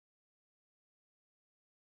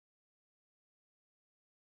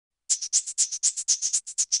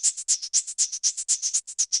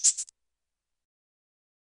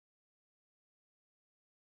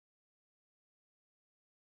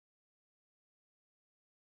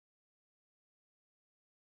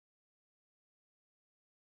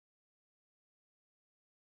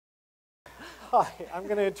Hi, I'm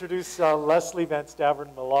going to introduce Leslie Van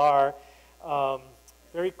Stavern Millar.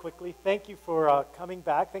 Very quickly, thank you for coming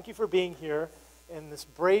back. Thank you for being here and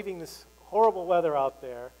braving this horrible weather out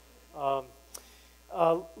there.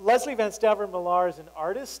 Leslie Van Stavern Millar is an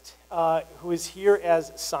artist who is here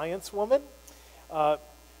as Science Woman.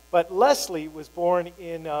 But Leslie was born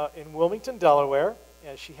in Wilmington, Delaware.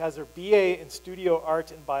 She has her BA in Studio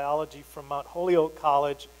Art and Biology from Mount Holyoke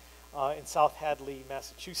College in South Hadley,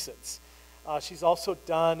 Massachusetts. She's also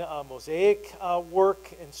done mosaic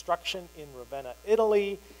work, instruction in Ravenna,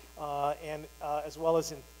 Italy, and as well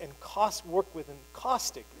as work with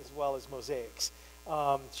encaustic as well as mosaics.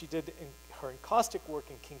 She did her encaustic work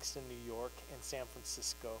in Kingston, New York, and San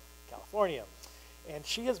Francisco, California. And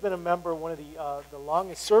she has been a member, one of the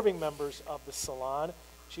longest serving members of the Salon.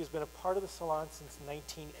 She has been a part of the Salon since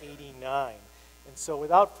 1989. And so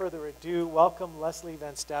without further ado, welcome Leslie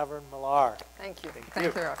Van Stavern Millar. Thank you.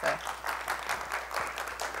 Thank you, Raphael.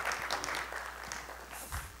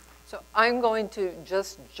 So I'm going to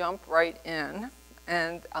just jump right in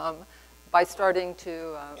and by starting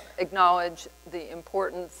to acknowledge the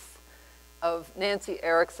importance of Nancy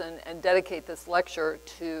Erickson and dedicate this lecture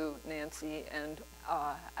to Nancy and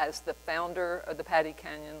as the founder of the Pattee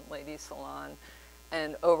Canyon Ladies Salon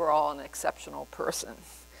and overall an exceptional person.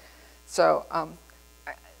 So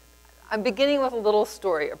I'm beginning with a little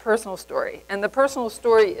story, a personal story. And the personal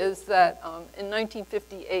story is that in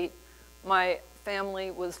 1958, my family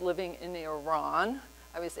was living in Iran.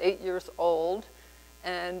 I was 8 years old.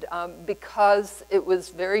 And because it was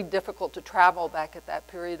very difficult to travel back at that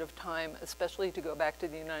period of time, especially to go back to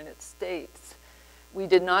the United States, we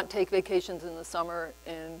did not take vacations in the summer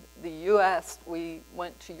in the US. We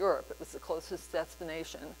went to Europe. It was the closest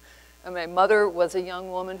destination. And my mother was a young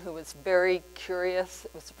woman who was very curious.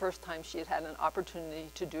 It was the first time she had had an opportunity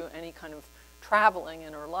to do any kind of traveling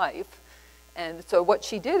in her life. And so what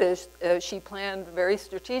she did is she planned very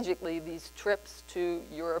strategically these trips to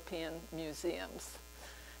European museums.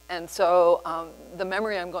 And so the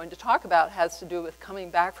memory I'm going to talk about has to do with coming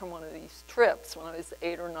back from one of these trips when I was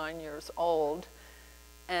 8 or 9 years old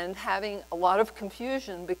and having a lot of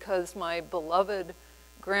confusion because my beloved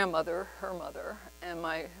grandmother, her mother, and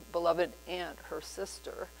my beloved aunt, her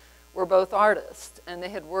sister, were both artists. And they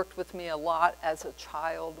had worked with me a lot as a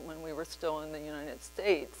child when we were still in the United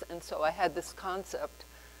States. And so I had this concept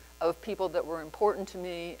of people that were important to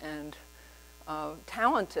me and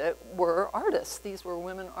talented were artists. These were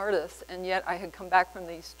women artists, and yet I had come back from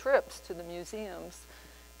these trips to the museums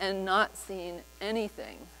and not seen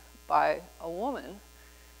anything by a woman.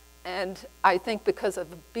 And I think because of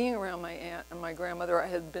being around my aunt and my grandmother, I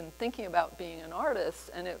had been thinking about being an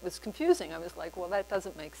artist, and it was confusing. I was like, well, that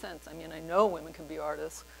doesn't make sense. I mean, I know women can be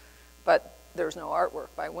artists, but there's no artwork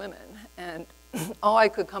by women. And all I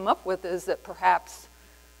could come up with is that perhaps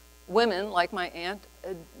women, like my aunt,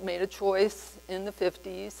 had made a choice in the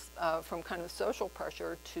 50s from kind of social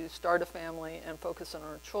pressure to start a family and focus on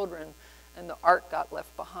our children, and the art got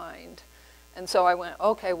left behind. And so I went,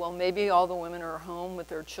 okay, well, maybe all the women are home with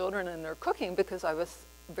their children and they're cooking, because I was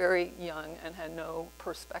very young and had no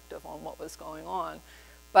perspective on what was going on.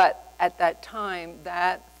 But at that time,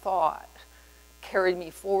 that thought carried me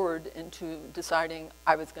forward into deciding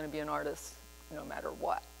I was going to be an artist no matter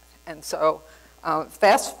what. And so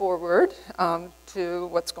fast forward to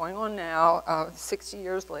what's going on now, 60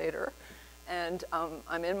 years later, and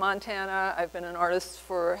I'm in Montana. I've been an artist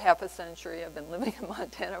for half a century. I've been living in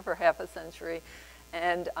Montana for half a century.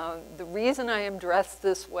 And the reason I am dressed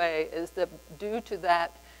this way is that due to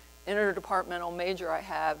that interdepartmental major I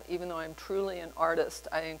have, even though I'm truly an artist,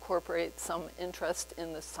 I incorporate some interest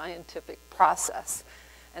in the scientific process.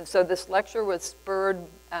 And so this lecture was spurred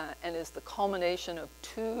and is the culmination of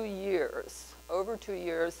 2 years, over 2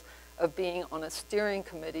 years, of being on a steering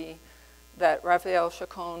committee that Raphael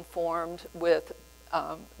Chacon formed with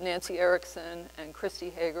Nancy Erickson and Christy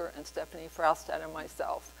Hager and Stephanie Fraustad and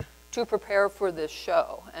myself to prepare for this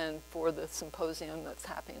show and for the symposium that's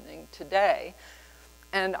happening today.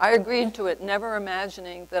 And I agreed to it, never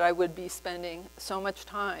imagining that I would be spending so much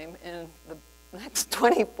time in the next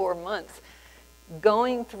 24 months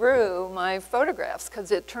going through my photographs,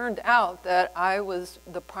 because it turned out that I was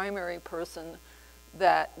the primary person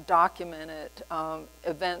that documented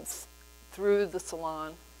events through the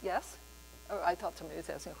Salon. Yes? Oh, I thought somebody was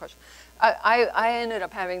asking a question. I ended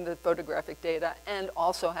up having the photographic data and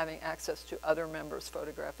also having access to other members'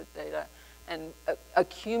 photographic data and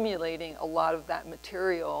accumulating a lot of that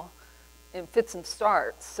material in fits and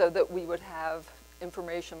starts so that we would have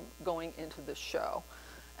information going into the show.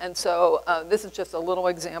 And so this is just a little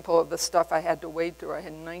example of the stuff I had to wade through. I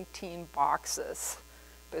had 19 boxes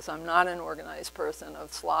because I'm not an organized person,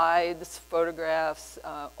 of slides, photographs,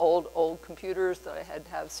 old computers that I had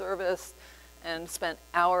to have serviced, and spent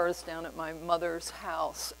hours down at my mother's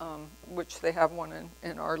house, which they have one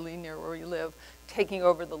in Arlene near where we live, taking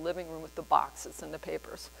over the living room with the boxes and the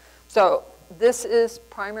papers. So this is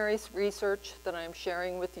primary research that I'm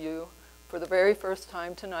sharing with you for the very first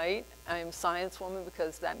time tonight. I'm a science woman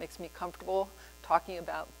because that makes me comfortable talking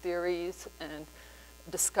about theories and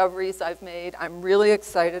discoveries I've made. I'm really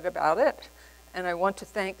excited about it, and I want to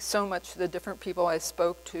thank so much the different people I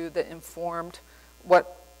spoke to that informed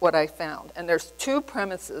what I found. And there's two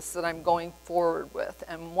premises that I'm going forward with,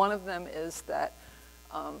 and one of them is that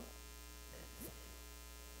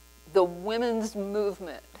the women's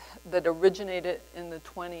movement that originated in the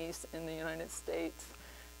 20s in the United States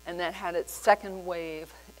and that had its second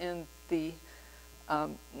wave in the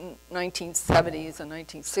 1970s and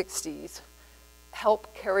 1960s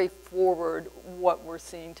help carry forward what we're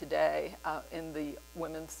seeing today in the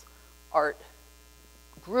women's art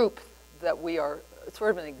group that we are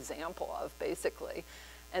sort of an example of, basically.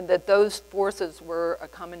 And that those forces were a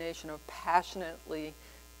combination of passionately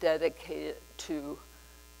dedicated to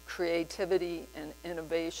creativity and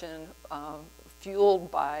innovation,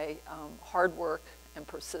 fueled by hard work and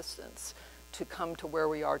persistence to come to where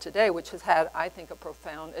we are today, which has had, I think,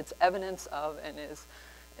 it's evidence of and is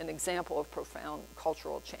an example of profound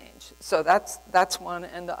cultural change. So that's one.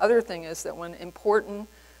 And the other thing is that when important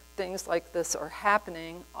things like this are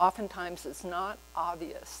happening, oftentimes it's not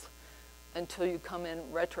obvious until you come in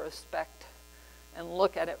retrospect and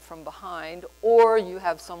look at it from behind, or you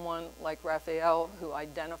have someone like Raphael who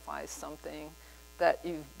identifies something that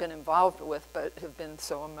you've been involved with but have been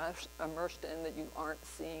so immersed in that you aren't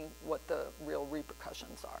seeing what the real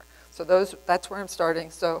repercussions are. So that's where I'm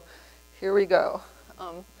starting. So here we go.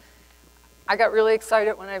 I got really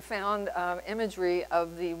excited when I found imagery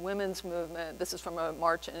of the women's movement. This is from a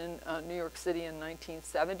march in New York City in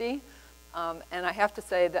 1970. And I have to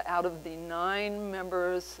say that out of the 9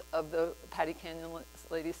 members of the Pattee Canyon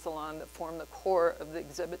Ladies Salon that form the core of the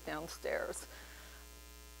exhibit downstairs,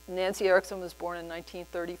 Nancy Erickson was born in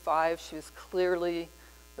 1935. She was clearly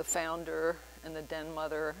the founder and the den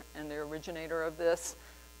mother and the originator of this.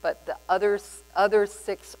 But the other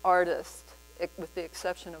 6 artists, with the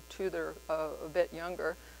exception of 2 that are a bit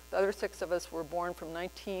younger, the other 6 of us were born from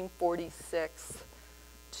 1946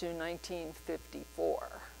 to 1954.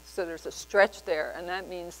 So there's a stretch there, and that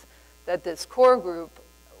means that this core group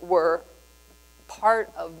were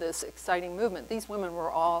part of this exciting movement. These women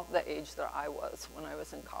were all the age that I was when I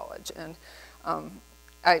was in college, and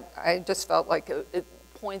I just felt like it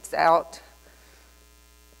points out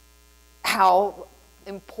how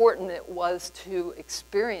important it was to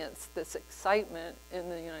experience this excitement in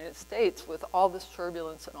the United States with all this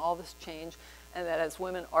turbulence and all this change, and that as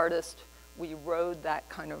women artists, we rode that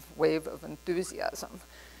kind of wave of enthusiasm.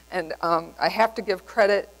 And I have to give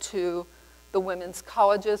credit to the women's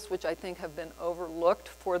colleges, which I think have been overlooked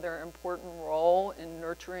for their important role in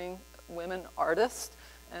nurturing women artists.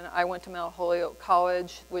 And I went to Mount Holyoke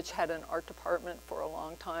College, which had an art department for a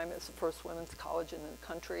long time. It's the first women's college in the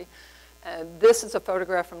country. And this is a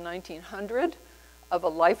photograph from 1900 of a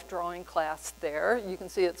life drawing class there. You can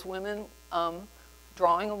see it's women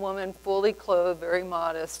drawing a woman fully clothed, very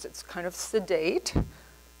modest. It's kind of sedate.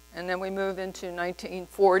 And then we move into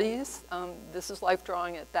 1940s. This is life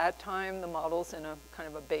drawing at that time. The model's in a kind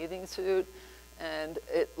of a bathing suit, and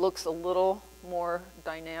it looks a little more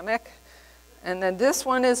dynamic. And then this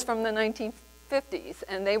one is from the 1950s,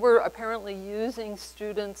 and they were apparently using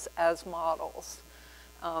students as models.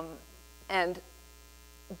 And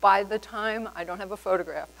by the time, I don't have a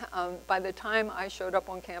photograph, by the time I showed up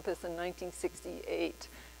on campus in 1968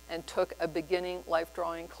 and took a beginning life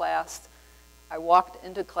drawing class, I walked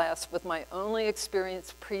into class with my only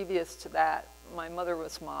experience previous to that. My mother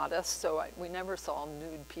was modest, so we never saw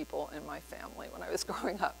nude people in my family when I was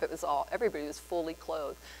growing up. It was everybody was fully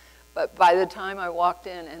clothed. But by the time I walked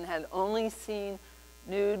in and had only seen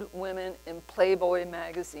nude women in Playboy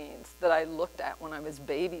magazines that I looked at when I was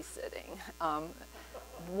babysitting,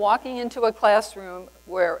 walking into a classroom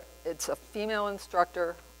where it's a female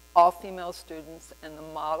instructor, all female students, and the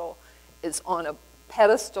model is on a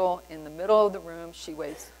pedestal in the middle of the room. She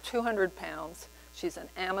weighs 200 pounds. She's an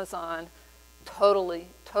Amazon, totally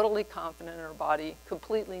confident in her body,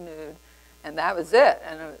 completely nude. And that was it.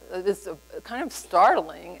 And it was kind of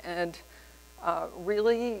startling and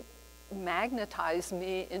really magnetized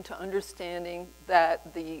me into understanding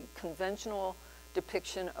that the conventional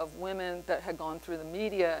depiction of women that had gone through the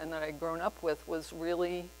media and that I'd grown up with was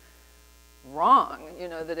really wrong, you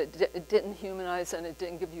know, that it didn't humanize and it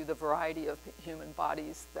didn't give you the variety of human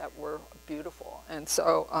bodies that were beautiful. And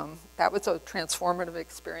so that was a transformative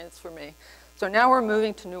experience for me. So now we're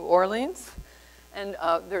moving to New Orleans, and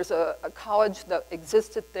there's a college that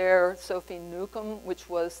existed there, Sophie Newcomb, which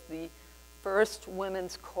was the first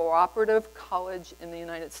women's cooperative college in the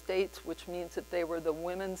United States, which means that they were the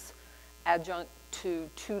women's adjunct to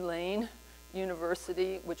Tulane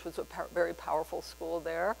University, which was a very powerful school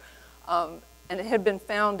there. And it had been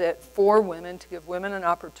founded for women to give women an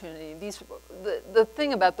opportunity. The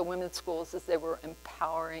thing about the women's schools is they were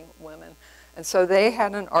empowering women. And so they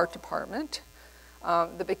had an art department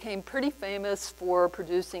that became pretty famous for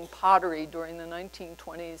producing pottery during the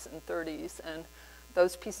 1920s and 30s. And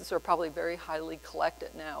those pieces are probably very highly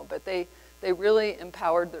collected now. But they really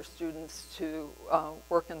empowered their students to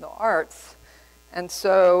work in the arts. And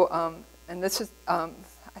so, and this is, I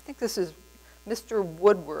think this is Mr.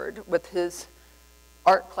 Woodward with his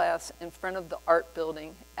art class in front of the art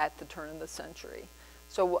building at the turn of the century.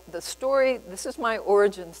 So the story, this is my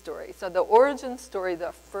origin story. So the origin story,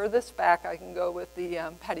 the furthest back I can go with the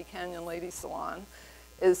Pattee Canyon Ladies Salon,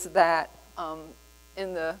 is that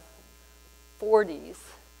in the 40s,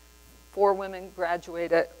 4 women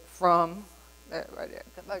graduated from,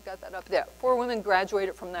 I got that up there, 4 women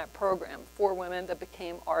graduated from that program, 4 women that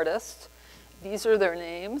became artists. These are their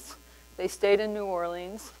names. They stayed in New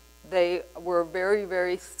Orleans. They were very,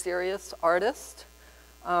 very serious artists.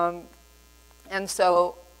 And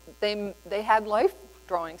so they had life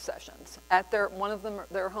drawing sessions at one of them,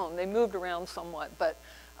 their home. They moved around somewhat, but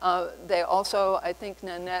they also, I think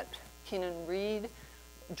Nanette Keenan-Reed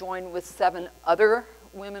joined with 7 other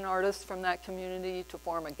women artists from that community to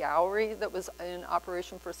form a gallery that was in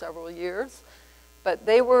operation for several years. But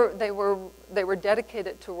they were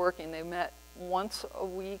dedicated to working. They met once a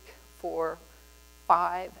week for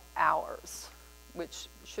 5 hours, which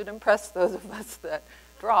should impress those of us that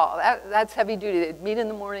draw. That's heavy duty. They'd meet in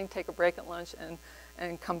the morning, take a break at lunch,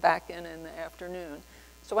 and come back in the afternoon.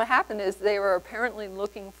 So what happened is they were apparently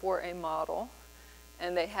looking for a model,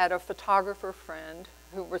 and they had a photographer friend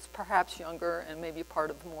who was perhaps younger and maybe part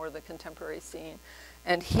of more of the contemporary scene.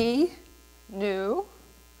 And he knew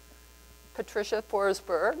Patricia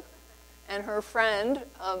Forsberg and her friend,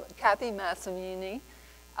 Kathy Massimini,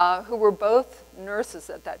 who were both nurses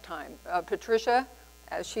at that time. Patricia,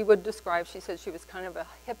 as she would describe, she said she was kind of a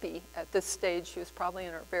hippie at this stage. She was probably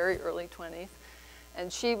in her very early 20s.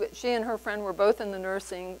 And she and her friend were both in the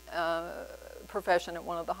nursing profession at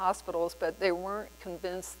one of the hospitals, but they weren't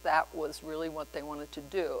convinced that was really what they wanted to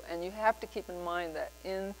do. And you have to keep in mind that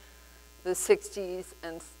in the 60s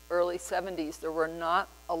and early 70s, there were not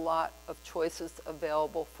a lot of choices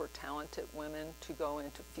available for talented women to go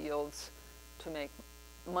into fields to make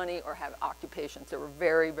money or have occupations. They were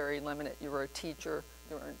very, very limited. You were a teacher,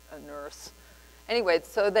 you were a nurse. Anyway,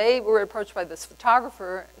 so they were approached by this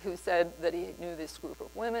photographer who said that he knew this group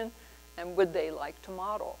of women and would they like to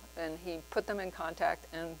model? And he put them in contact,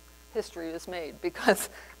 and history is made because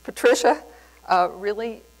Patricia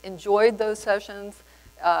really enjoyed those sessions.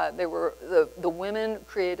 The women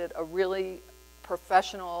created a really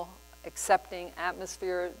professional, accepting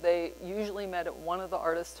atmosphere. They usually met at one of the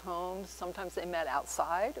artists' homes. Sometimes they met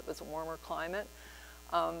outside. It was a warmer climate.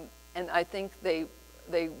 And I think they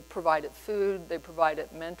provided food. They provided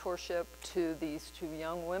mentorship to these 2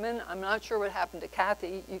 young women. I'm not sure what happened to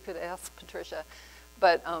Kathy. You could ask Patricia.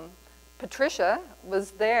 But Patricia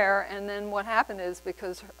was there, and then what happened is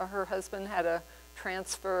because her husband had a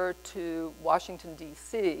transfer to Washington,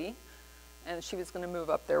 D.C., and she was going to move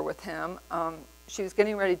up there with him. She was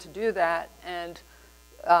getting ready to do that, and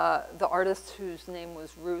the artist whose name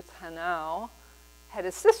was Ruth Hanau had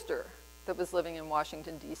a sister that was living in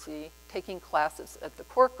Washington, D.C., taking classes at the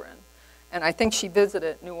Corcoran. And I think she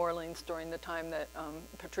visited New Orleans during the time that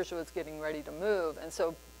Patricia was getting ready to move. And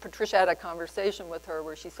so Patricia had a conversation with her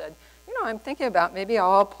where she said, you know, I'm thinking about maybe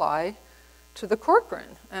I'll apply to the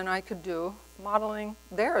Corcoran, and I could do modeling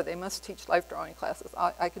there. They must teach life drawing classes.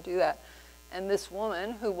 I could do that. And this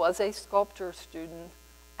woman, who was a sculpture student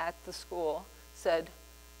at the school, said,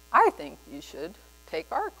 I think you should take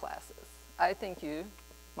art classes. I think you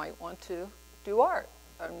might want to do art.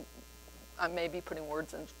 I may be putting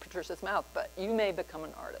words in Patricia's mouth, but you may become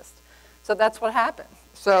an artist. So that's what happened.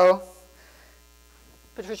 So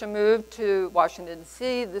Patricia moved to Washington,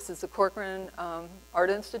 D.C. This is the Corcoran Art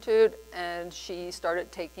Institute, and she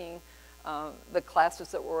started taking the classes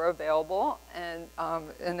that were available, and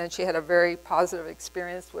then she had a very positive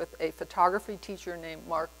experience with a photography teacher named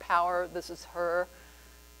Mark Power. This is her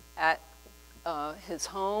at his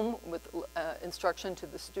home with instruction to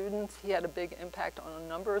the students. He had a big impact on a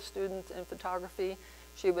number of students in photography.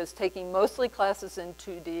 She was taking mostly classes in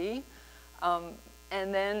 2D,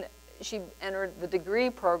 and then she entered the degree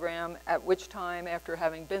program, at which time, after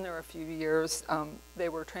having been there a few years, they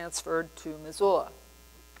were transferred to Missoula.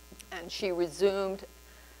 And she resumed.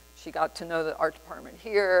 She got to know the art department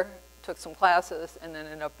here, took some classes, and then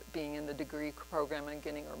ended up being in the degree program and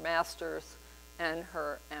getting her master's and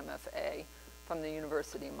her MFA from the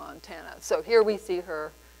University of Montana. So here we see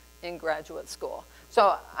her in graduate school.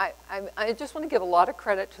 So I just want to give a lot of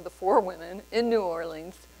credit to the 4 women in New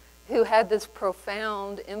Orleans who had this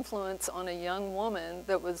profound influence on a young woman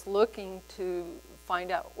that was looking to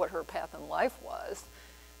find out what her path in life was.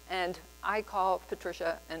 And I call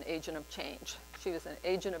Patricia an agent of change. She was an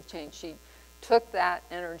agent of change. She took that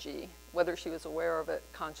energy, whether she was aware of it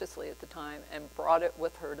consciously at the time, and brought it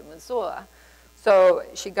with her to Missoula. So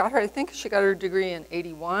she got her, I think she got her degree in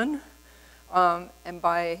 81, and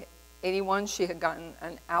by 81 she had gotten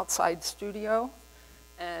an outside studio,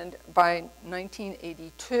 and by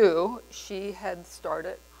 1982 she had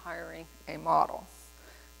started hiring a model.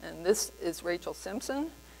 And this is Rachel Simpson,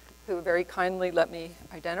 who very kindly let me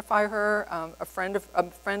identify her. A friend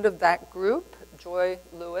of that group, Joy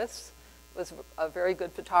Lewis, was a very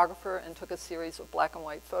good photographer and took a series of black and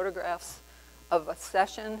white photographs of a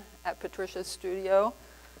session at Patricia's studio.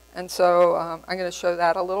 And so I'm going to show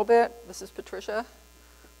that a little bit. This is Patricia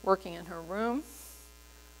working in her room.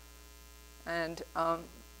 And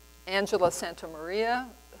Angela Santamaria,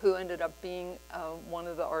 who ended up being one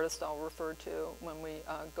of the artists I'll refer to when we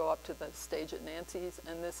go up to the stage at Nancy's.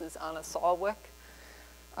 And this is Anna Salwick.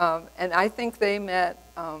 And I think they met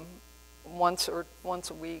once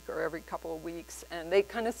a week or every couple of weeks, and they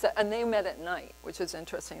kind of said, and they met at night, which is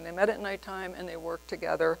interesting. They met at nighttime and they worked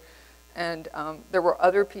together, and there were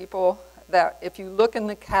other people that, if you look in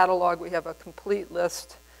the catalog, we have a complete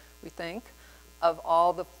list, we think, of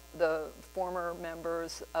all the former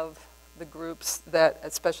members of the groups that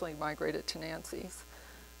especially migrated to Nancy's.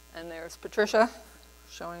 And there's Patricia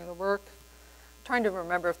showing the work. I'm trying to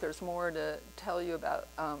remember if there's more to tell you about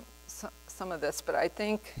some of this, but I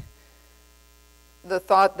think the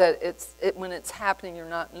thought that when it's happening, you're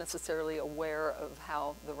not necessarily aware of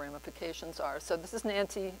how the ramifications are. So this is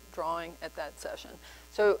Nancy drawing at that session.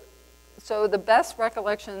 So the best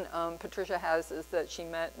recollection Patricia has is that she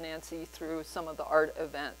met Nancy through some of the art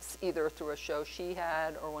events, either through a show she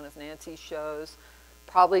had or one of Nancy's shows,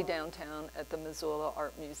 probably downtown at the Missoula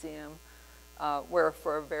Art Museum, where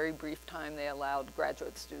for a very brief time they allowed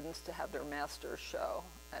graduate students to have their master's show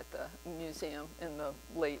at the museum in the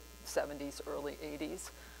late 70s, early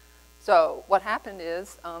 80s. So what happened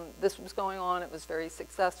is this was going on. It was very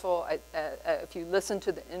successful. If you listen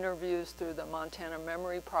to the interviews through the Montana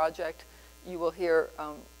Memory Project, you will hear,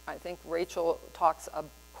 I think Rachel talks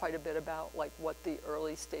quite a bit about like what the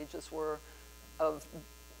early stages were of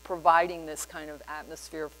providing this kind of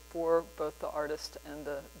atmosphere for both the artist and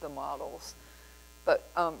the models. But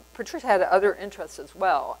Patricia had other interests as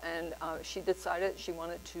well, and she decided she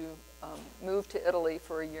wanted to move to Italy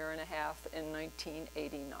for a year and a half in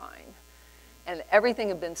 1989. And everything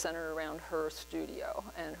had been centered around her studio,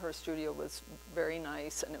 and her studio was very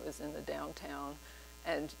nice, and it was in the downtown,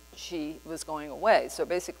 and she was going away. So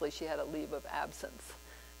basically she had a leave of absence.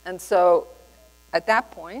 And so at that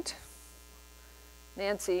point,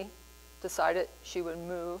 Nancy decided she would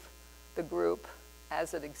move the group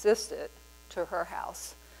as it existed to her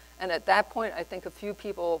house. And at that point, I think a few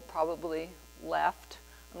people probably left.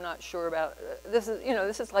 I'm not sure about, this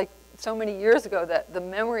is like so many years ago that the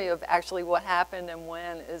memory of actually what happened and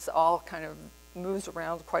when is all kind of moves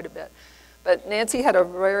around quite a bit. But Nancy had a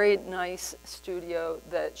very nice studio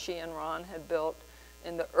that she and Ron had built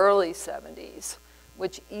in the early 70s,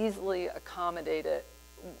 which easily accommodated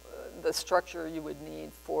the structure you would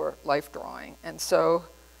need for life drawing. And so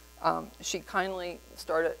she kindly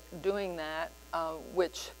started doing that,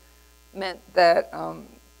 which meant that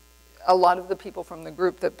a lot of the people from the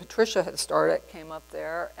group that Patricia had started came up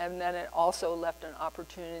there, and then it also left an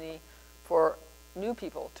opportunity for new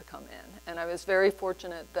people to come in. And I was very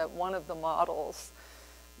fortunate that one of the models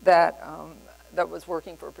that was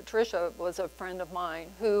working for Patricia was a friend of mine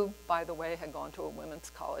who, by the way, had gone to a women's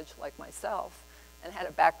college like myself and had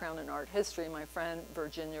a background in art history. My friend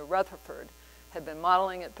Virginia Rutherford had been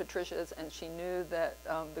modeling at Patricia's, and she knew that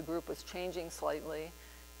the group was changing slightly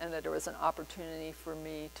and that there was an opportunity for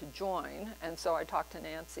me to join. And so I talked to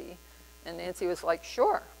Nancy, and Nancy was like,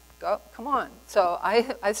 sure, go, come on. So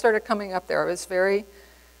I started coming up there. I was very,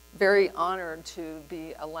 very honored to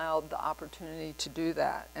be allowed the opportunity to do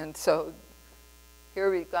that. And so here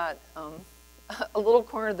we've got a little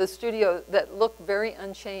corner of the studio that looked very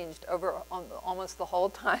unchanged over almost the whole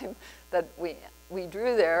time that we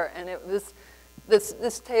drew there. And it was,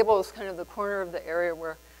 this table is kind of the corner of the area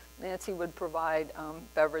where Nancy would provide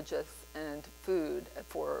beverages and food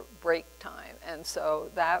for break time. And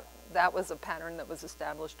so that was a pattern that was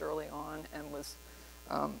established early on and was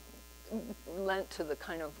lent to the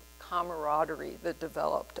kind of camaraderie that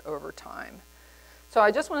developed over time. So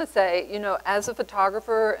I just want to say, you know, as a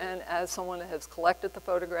photographer and as someone that has collected the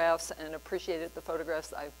photographs and appreciated the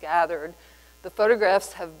photographs I've gathered, the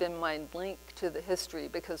photographs have been my link to the history,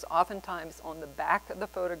 because oftentimes on the back of the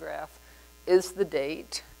photograph is the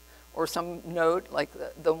date or some note, like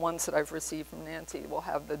the ones that I've received from Nancy will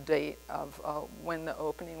have the date of when the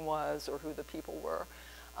opening was or who the people were.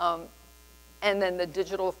 And then the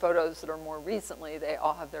digital photos that are more recently, they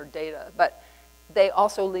all have their data. But they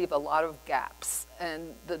also leave a lot of gaps.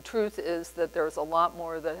 And the truth is that there's a lot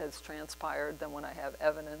more that has transpired than what I have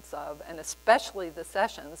evidence of, and especially the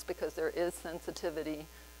sessions, because there is sensitivity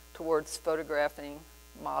towards photographing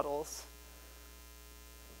models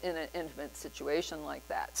in an intimate situation like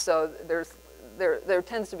that. So there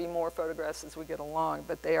tends to be more photographs as we get along,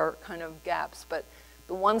 but they are kind of gaps. But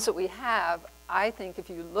the ones that we have, I think if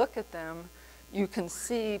you look at them, you can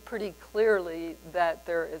see pretty clearly that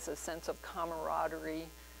there is a sense of camaraderie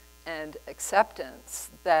and acceptance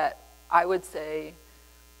that I would say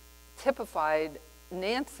typified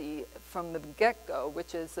Nancy from the get-go,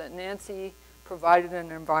 which is that Nancy provided an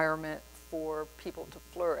environment for people to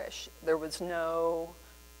flourish. There was no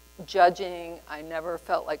judging. I never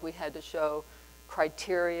felt like we had to show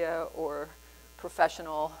criteria or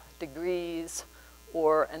professional degrees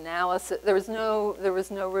or analysis. There was no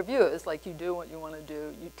review. It was like, you do what you want to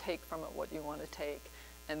do, you take from it what you want to take,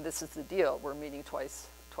 and this is the deal. We're meeting twice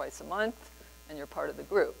a month, and you're part of the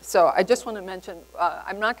group. So I just want to mention,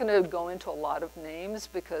 I'm not going to go into a lot of names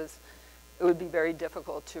because it would be very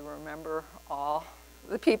difficult to remember all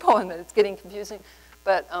the people, and it's getting confusing.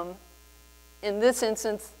 But in this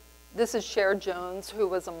instance, this is Cher Jones, who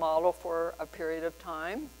was a model for a period of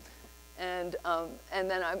time. And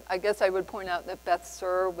then I guess I would point out that Beth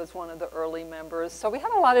Sir was one of the early members. So we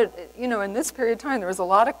had a lot of, you know, in this period of time, there was a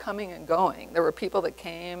lot of coming and going. There were people that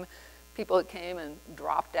came and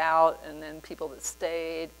dropped out, and then people that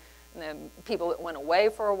stayed, and then people that went away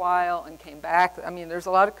for a while and came back. I mean, there's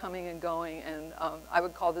a lot of coming and going, and I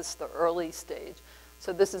would call this the early stage.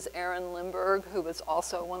 So this is Erin Limburg, who was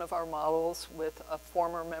also one of our models with a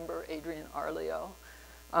former member, Adrian Arleo,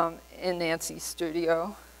 in Nancy's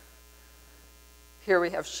studio. Here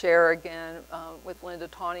we have Cher again with Linda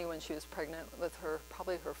Tawney when she was pregnant with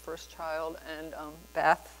probably her first child, and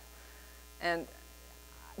Beth. And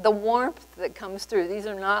the warmth that comes through, these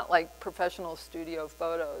are not like professional studio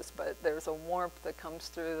photos, but there's a warmth that comes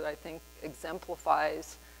through that I think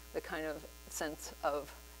exemplifies the kind of sense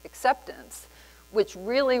of acceptance, which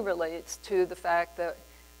really relates to the fact that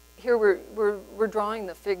here we're drawing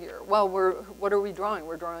the figure. Well, what are we drawing?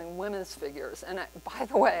 We're drawing women's figures. And by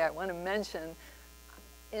the way, I want to mention,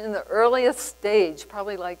 in the earliest stage,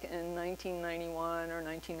 probably like in 1991 or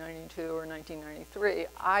 1992 or 1993,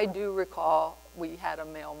 I do recall we had a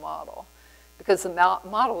male model, because the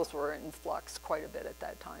models were in flux quite a bit at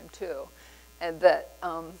that time too. And that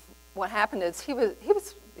what happened is he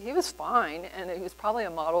was fine, and he was probably a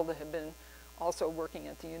model that had been also working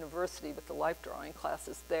at the university with the life drawing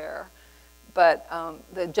classes there. But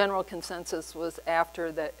the general consensus was after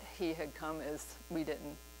that he had come is we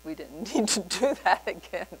didn't need to do that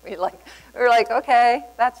again. We were like, okay,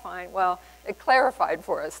 that's fine. Well, it clarified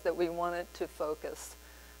for us that we wanted to focus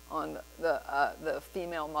on the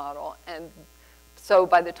female model. And so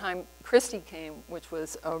by the time Christy came, which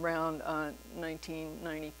was around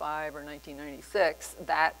 1995 or 1996,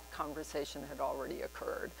 that conversation had already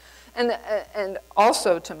occurred. And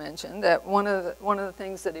also to mention that one of the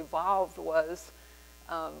things that evolved was,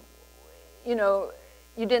 you know,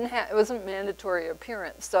 it wasn't mandatory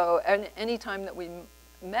appearance. So any time that we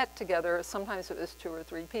met together, sometimes it was 2 or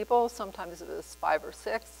 3 people, sometimes it was 5 or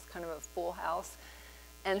 6, kind of a full house.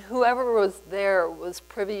 And whoever was there was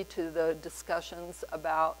privy to the discussions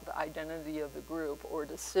about the identity of the group or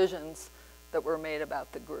decisions that were made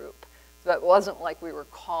about the group. So it wasn't like we were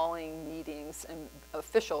calling meetings and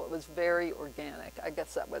official. It was very organic. I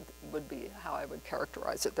guess that would be how I would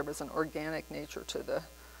characterize it. There was an organic nature to the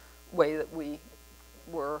way that we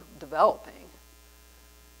were developing.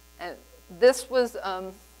 And this is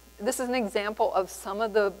an example of some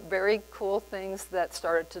of the very cool things that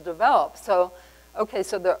started to develop. So, okay,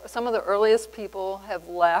 so some of the earliest people have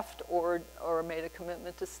left or made a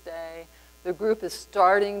commitment to stay. The group is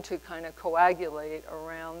starting to kind of coagulate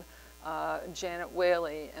around Janet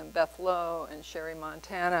Whaley and Beth Lowe and Sherry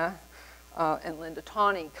Montana and Linda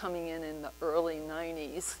Tawney coming in the early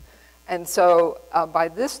 90s. And so by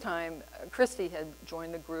this time, Christy had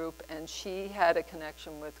joined the group, and she had a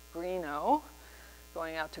connection with Greeno,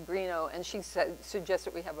 going out to Greeno, and she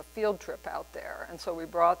suggested we have a field trip out there. And so we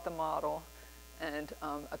brought the model, and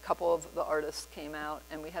a couple of the artists came out,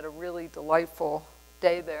 and we had a really delightful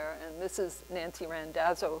day there. And this is Nancy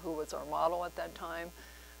Randazzo, who was our model at that time.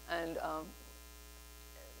 And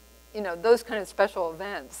you know, those kind of special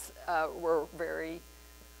events were very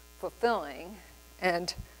fulfilling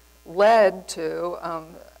and led to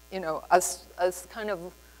you know, us kind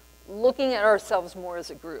of looking at ourselves more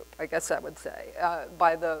as a group, I guess I would say.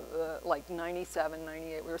 By the like 97,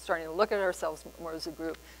 98, we were starting to look at ourselves more as a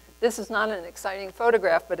group. This is not an exciting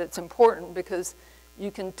photograph, but it's important because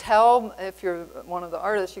you can tell, if you're one of the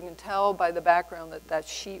artists, you can tell by the background that that's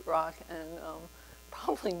sheetrock and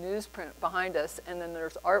probably newsprint behind us, and then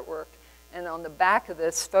there's artwork. And on the back of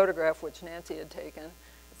this photograph, which Nancy had taken,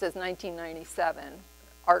 it says 1997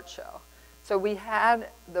 art show. So we had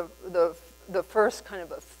the first kind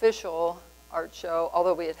of official art show,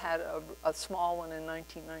 although we had had a small one in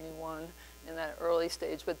 1991 in that early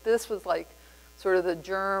stage. But this was like sort of the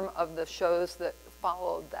germ of the shows that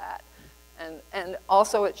followed that. And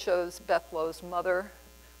also it shows Beth Lowe's mother,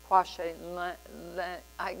 Kwashe,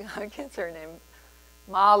 I can't say her name,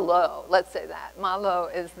 Ma Lowe, let's say that. Ma Lowe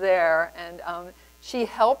is there, and she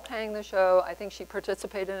helped hang the show. I think she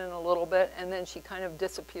participated in a little bit, and then she kind of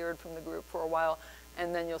disappeared from the group for a while,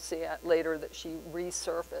 and then you'll see later that she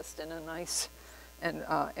resurfaced in a nice and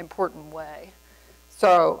important way.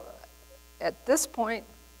 So at this point,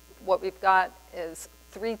 what we've got is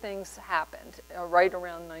 3 things happened right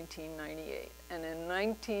around 1998. And in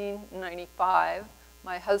 1995,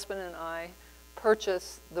 my husband and I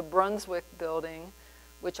purchased the Brunswick building,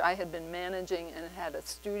 which I had been managing and had a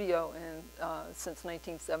studio in since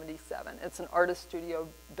 1977. It's an artist studio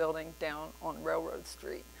building down on Railroad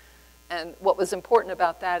Street. And what was important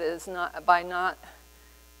about that is by not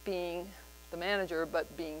being the manager,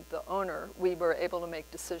 but being the owner, we were able to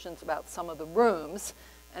make decisions about some of the rooms.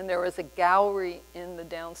 And there was a gallery in the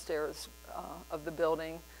downstairs of the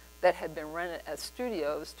building that had been rented as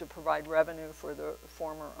studios to provide revenue for the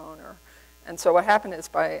former owner. And so what happened is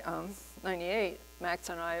by 98, Max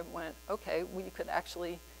and I went, okay, we could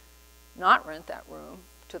actually not rent that room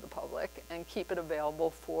to the public and keep it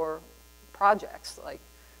available for projects. Like,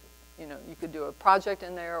 you know, you could do a project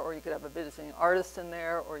in there, or you could have a visiting artist in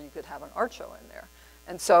there, or you could have an art show in there.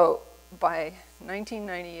 And so by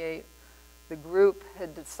 1998, the group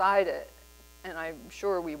had decided, and I'm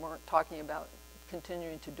sure we weren't talking about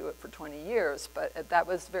continuing to do it for 20 years, but that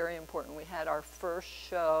was very important. We had our first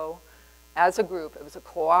show as a group. It was a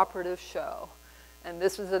cooperative show. And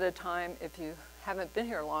this was at a time, if you haven't been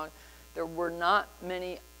here long, there were not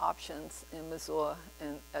many options in Missoula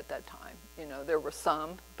at that time. You know, there were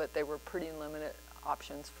some, but they were pretty limited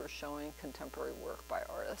options for showing contemporary work by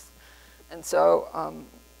artists. And so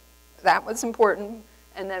that was important.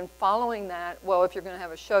 And then following that, well, if you're going to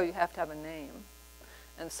have a show, you have to have a name.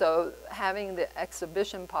 And so having the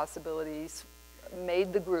exhibition possibilities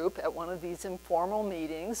made the group at one of these informal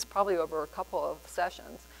meetings, probably over a couple of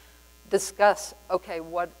sessions, discuss, okay,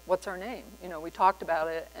 what's our name? You know, we talked about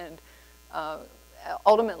it, and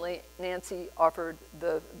ultimately Nancy offered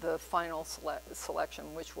the final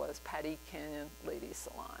selection, which was Pattee Canyon Ladies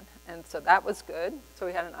Salon. And so that was good. So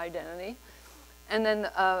we had an identity. And then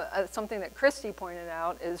something that Christy pointed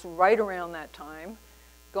out is right around that time,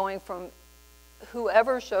 going from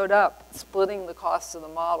whoever showed up splitting the costs of the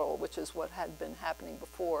model, which is what had been happening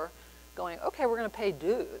before, going, okay, we're going to pay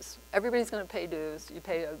dues. Everybody's going to pay dues. You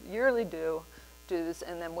pay a yearly dues,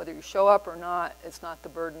 and then whether you show up or not, it's not the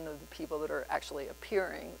burden of the people that are actually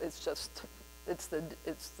appearing. It's just, it's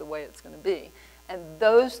the way it's going to be. And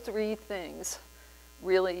those 3 things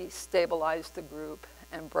really stabilized the group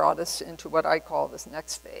and brought us into what I call this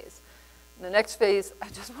next phase. The next phase, I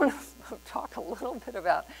just want to talk a little bit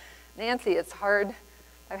about Nancy. It's hard.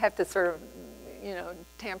 I have to sort of, you know,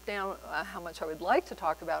 tamp down how much I would like to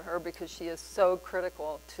talk about her because she is so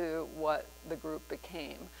critical to what the group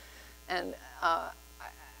became. And I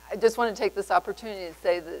just want to take this opportunity to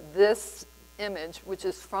say that this image, which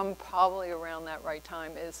is from probably around that right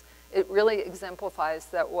time, it really exemplifies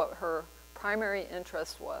that what her primary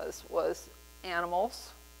interest was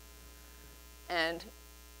animals and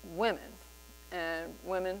women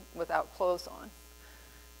without clothes on.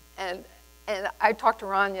 And I talked to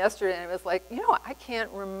Ron yesterday, and I was like, you know, I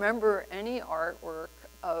can't remember any artwork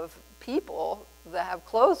of people that have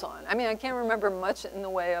clothes on. I mean, I can't remember much in the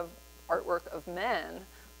way of artwork of men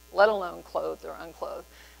let alone clothed or unclothed.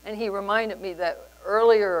 And he reminded me that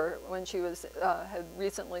earlier, when she was, had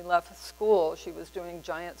recently left school, she was doing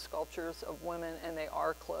giant sculptures of women, and they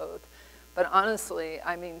are clothed. But honestly,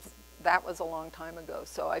 I mean, that was a long time ago.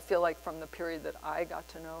 So I feel like from the period that I got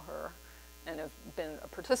to know her and have been a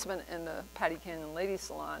participant in the Pattee Canyon Ladies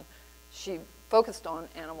Salon, she focused on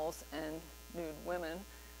animals and nude women.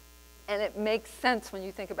 And it makes sense when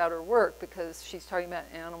you think about her work, because she's talking about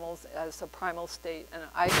animals as a primal state, and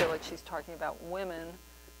I feel like she's talking about women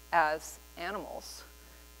as animals.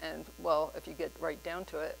 And well, if you get right down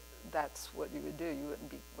to it, that's what you would do. You wouldn't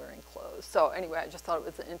be wearing clothes. So anyway, I just thought it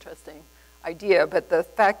was an interesting idea. But the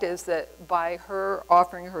fact is that by her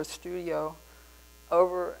offering her studio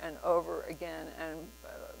over and over again, and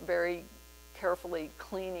very carefully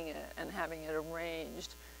cleaning it and having it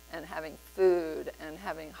arranged and having food and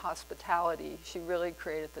having hospitality, she really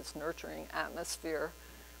created this nurturing atmosphere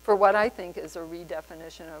for what I think is a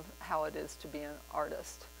redefinition of how it is to be an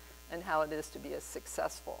artist and how it is to be a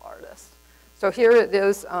successful artist. So here it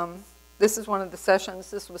is. This is one of the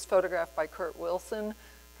sessions. This was photographed by Kurt Wilson,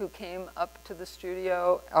 who came up to the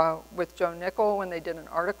studio with Joe Nickel when they did an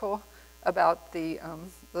article about the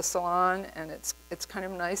salon, and it's kind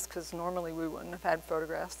of nice because normally we wouldn't have had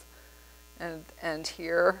photographs. And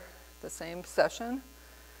here, the same session.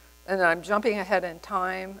 And then I'm jumping ahead in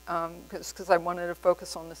time because I wanted to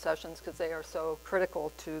focus on the sessions because they are so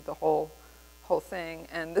critical to the whole thing.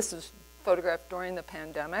 And this is photographed during the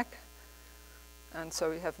pandemic. And so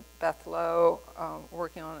we have Beth Lowe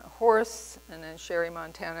working on a horse, and then Sherry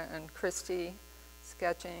Montana and Christy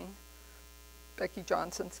sketching, Becky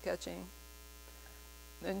Johnson sketching,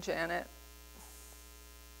 then Janet.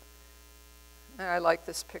 And I like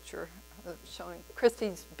this picture showing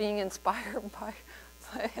Christy's being inspired by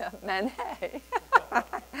Manet.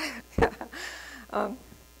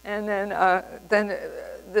 And then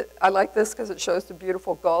I like this because it shows the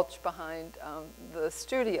beautiful gulch behind the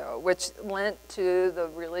studio, which lent to the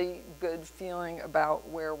really good feeling about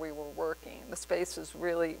where we were working. The space was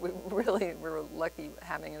we were lucky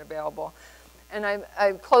having it available. And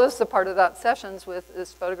I closed the part of that sessions with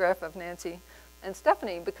this photograph of Nancy and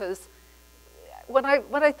Stephanie, because what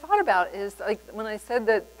I thought about is, like, when I said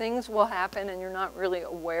that things will happen and you're not really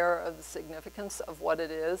aware of the significance of what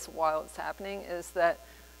it is while it's happening, is that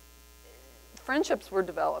friendships were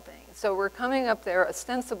developing. So we're coming up there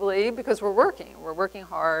ostensibly because we're working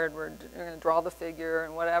hard, we're going to draw the figure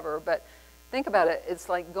and whatever, but think about it, it's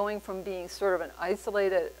like going from being sort of an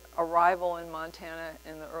isolated arrival in Montana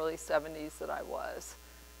in the early 70s that I was,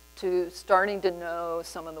 to starting to know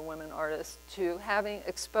some of the women artists, to having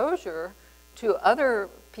exposure to other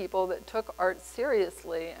people that took art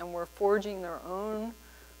seriously and were forging their own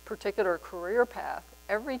particular career path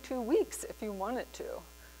every 2 weeks if you wanted to,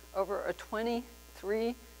 over a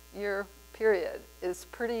 23-year period, is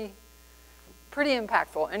pretty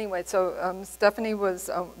impactful. Anyway, so Stephanie was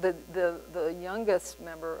the youngest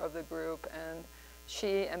member of the group, and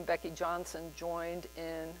she and Becky Johnson joined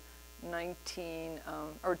in around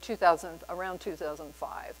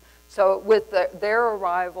 2005. So with their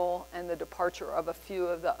arrival and the departure of a few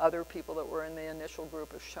of the other people that were in the initial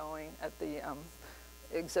group of showing at the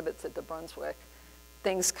exhibits at the Brunswick,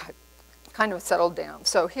 things kind of settled down.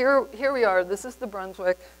 So here we are. This is the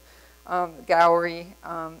Brunswick gallery.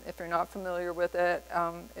 If you're not familiar with it,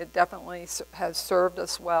 it definitely has served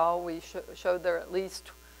us well. We showed there at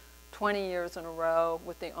least 20 years in a row,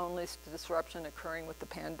 with the only disruption occurring with the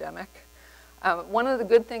pandemic. One of the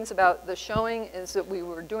good things about the showing is that we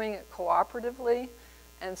were doing it cooperatively,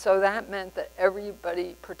 and so that meant that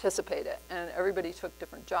everybody participated, and everybody took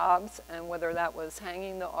different jobs, and whether that was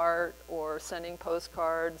hanging the art or sending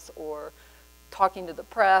postcards or talking to the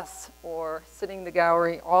press or sitting in the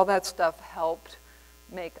gallery, all that stuff helped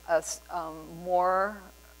make us more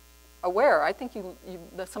aware. I think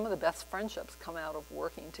some of the best friendships come out of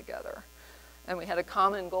working together. And we had a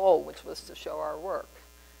common goal, which was to show our work.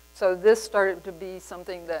 So this started to be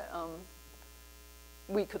something that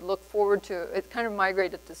we could look forward to. It kind of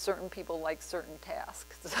migrated to certain people like certain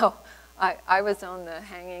tasks. So I was on the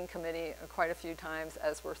hanging committee quite a few times,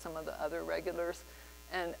 as were some of the other regulars.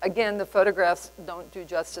 And again, the photographs don't do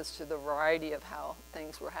justice to the variety of how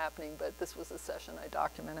things were happening, but this was a session I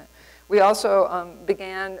documented. We also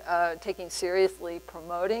began taking seriously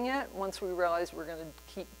promoting it once we realized we were going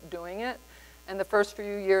to keep doing it. And the first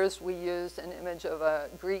few years, we used an image of a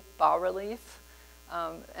Greek bas-relief,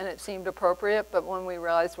 and it seemed appropriate, but when we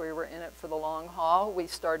realized we were in it for the long haul, we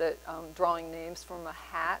started drawing names from a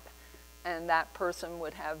hat, and that person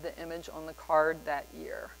would have the image on the card that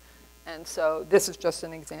year. And so this is just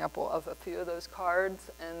an example of a few of those cards.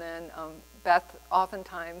 And then Beth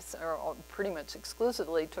oftentimes, or pretty much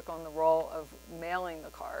exclusively, took on the role of mailing the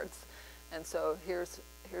cards. And so here's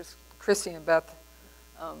Christy and Beth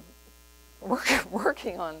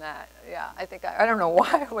working on that. Yeah, I think, I don't know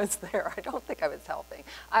why I was there. I don't think I was helping.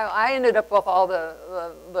 I ended up with all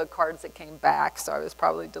the cards that came back, so I was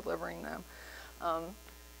probably delivering them.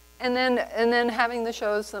 And then having the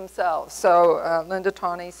shows themselves. So Linda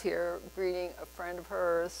Tawney's here greeting a friend of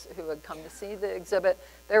hers who had come to see the exhibit.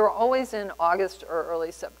 They were always in August or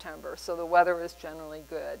early September, so the weather was generally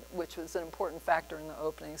good, which was an important factor in the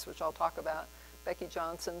openings, which I'll talk about. Becky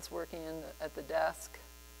Johnson's working at the desk.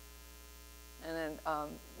 And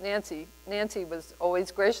then Nancy was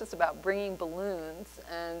always gracious about bringing balloons,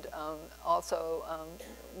 and also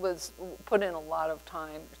was put in a lot of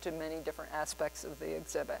time to many different aspects of the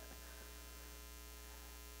exhibit.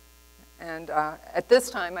 And at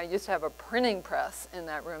this time, I used to have a printing press in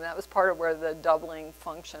that room. That was part of where the doubling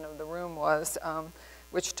function of the room was,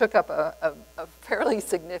 which took up a fairly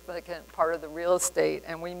significant part of the real estate,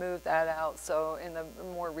 and we moved that out. So in the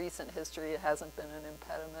more recent history, it hasn't been an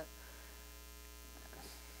impediment.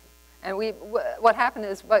 And what happened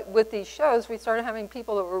is, with these shows, we started having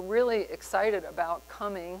people that were really excited about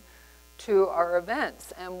coming to our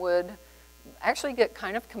events and would actually get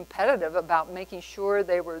kind of competitive about making sure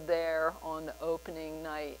they were there on the opening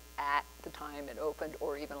night at the time it opened,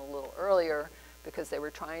 or even a little earlier, because they were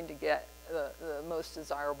trying to get the most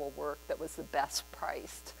desirable work that was the best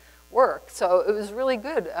priced work. So it was really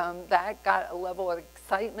good. That got a level of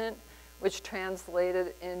excitement, which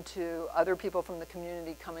translated into other people from the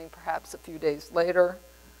community coming perhaps a few days later.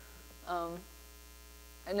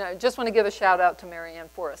 And I just want to give a shout out to Marianne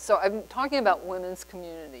Forrest. So I'm talking about women's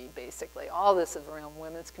community, basically. All this is around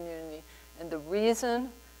women's community. And the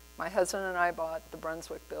reason my husband and I bought the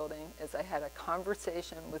Brunswick building is I had a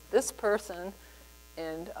conversation with this person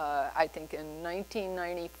in, I think in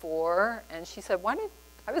 1994, and she said,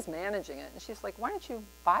 I was managing it, and she's like, why don't you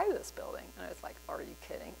buy this building? And I was like, are you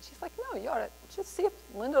kidding? She's like, no, you ought to just see if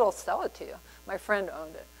Linda will sell it to you. My friend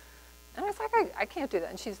owned it. And I was like, I can't do that.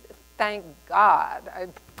 And she's, thank God, I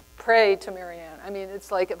pray to Marianne. I mean,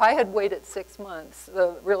 it's like if I had waited 6 months,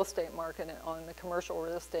 the real estate market on the commercial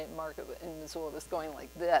real estate market in Missoula was going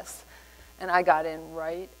like this. And I got in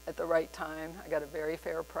right at the right time. I got a very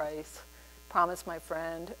fair price. Promised my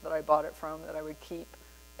friend that I bought it from that I would keep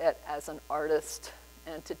it as an artist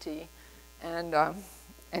entity. And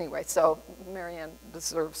anyway, so Marianne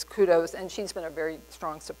deserves kudos, and she's been a very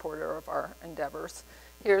strong supporter of our endeavors.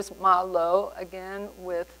 Here's Ma Lo again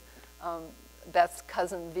with Beth's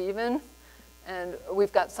cousin Vivian, and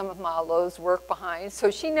we've got some of Ma Lo's work behind. So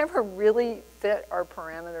she never really fit our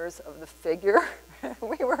parameters of the figure.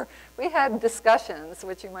 we had discussions,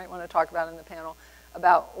 which you might want to talk about in the panel,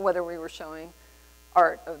 about whether we were showing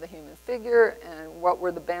art of the human figure and what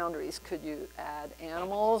were the boundaries. Could you add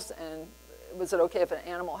animals, and was it okay if an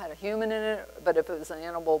animal had a human in it, but if it was an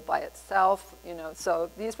animal by itself, you know? So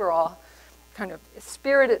these were all kind of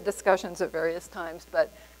spirited discussions at various times,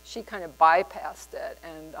 but she kind of bypassed it,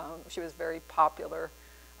 and she was a very popular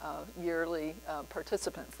yearly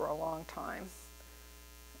participant for a long time.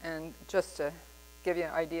 And just to give you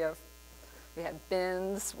an idea of, we had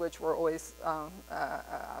bins, which were always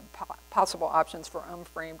possible options for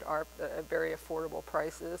unframed art at very affordable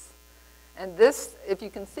prices. And this, if you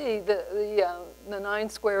can see, the 9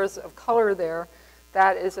 squares of color there,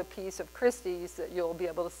 that is a piece of Christie's that you'll be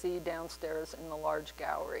able to see downstairs in the large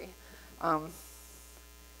gallery.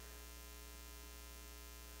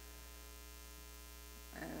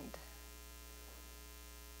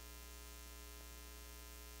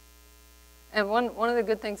 And one of the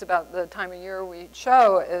good things about the time of year we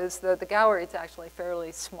show is that the gallery is actually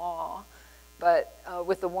fairly small. But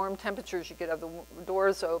with the warm temperatures, you could have the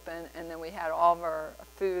doors open, and then we had all of our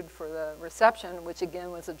food for the reception, which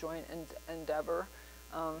again was a joint endeavor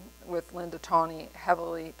with Linda Tawney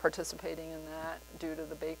heavily participating in that due to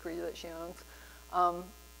the bakery that she owns.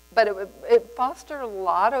 But it fostered a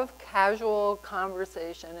lot of casual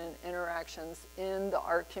conversation and interactions in the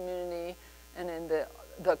art community and in the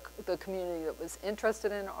community that was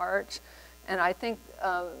interested in art. And I think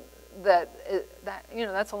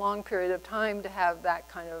that's a long period of time to have that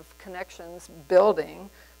kind of connections building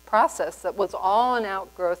process that was all an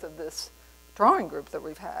outgrowth of this drawing group that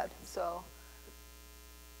we've had. So,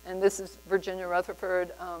 and this is Virginia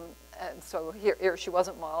Rutherford. And so here she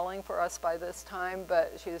wasn't modeling for us by this time,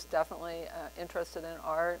 but she was definitely interested in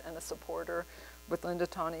art and a supporter with Linda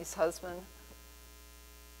Tawney's husband.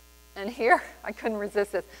 And here, I couldn't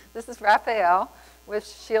resist this. This is Raphael with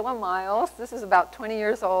Sheila Miles. This is about 20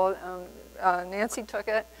 years old. Nancy took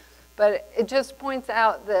it. But it just points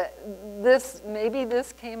out that maybe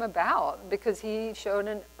this came about because he showed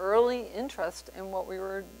an early interest in what we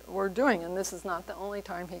were doing. And this is not the only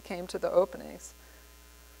time he came to the openings.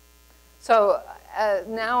 So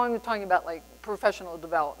now I'm talking about like professional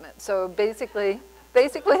development. So basically,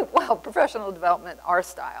 well, professional development, our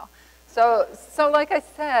style. So like I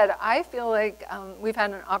said, I feel like we've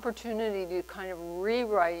had an opportunity to kind of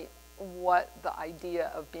rewrite what the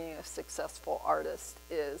idea of being a successful artist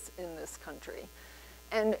is in this country.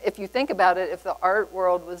 And if you think about it, if the art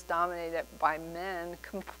world was dominated by men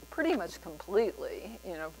pretty much completely,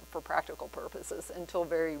 you know, for practical purposes until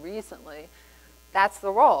very recently, that's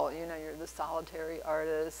the role. You know, you're the solitary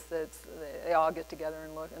artist. They all get together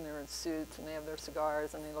and look, and they're in suits, and they have their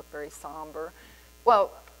cigars, and they look very somber.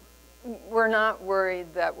 Well, we're not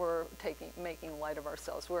worried that we're making light of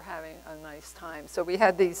ourselves. We're having a nice time. So we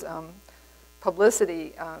had these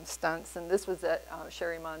publicity stunts, and this was at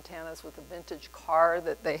Sherry Montana's with a vintage car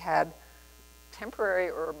that they had temporary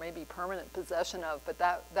or maybe permanent possession of, but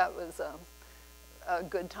that was a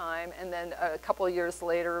good time. And then a couple of years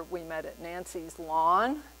later, we met at Nancy's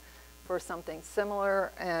lawn for something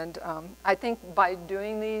similar. And I think by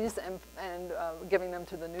doing these and giving them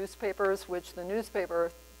to the newspapers, which the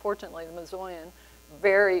newspaper, fortunately, the Missoulian,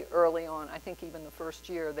 very early on, I think even the first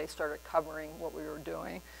year, they started covering what we were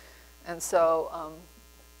doing. And so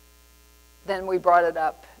then we brought it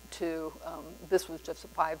up to, this was just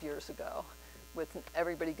 5 years ago, with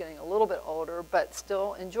everybody getting a little bit older, but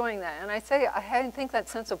still enjoying that. And I think that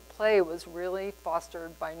sense of play was really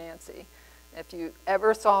fostered by Nancy. If you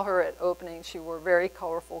ever saw her at openings, she wore very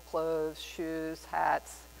colorful clothes, shoes,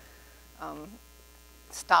 hats,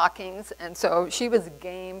 stockings, and so she was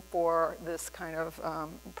game for this kind of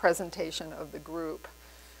presentation of the group.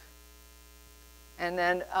 And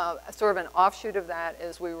then sort of an offshoot of that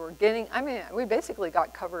is we basically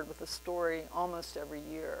got covered with a story almost every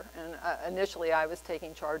year. And initially I was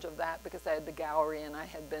taking charge of that because I had the gallery and I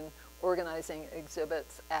had been organizing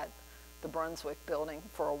exhibits at the Brunswick building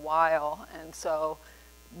for a while. And so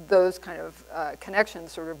those kind of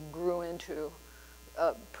connections sort of grew into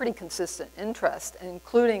a pretty consistent interest,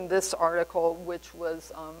 including this article, which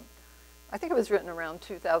was, I think it was written around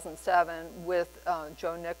 2007 with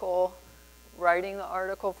Joe Nickel writing the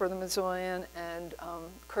article for the Missoulian and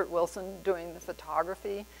Kurt Wilson doing the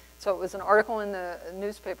photography. So it was an article in the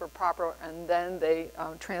newspaper proper, and then they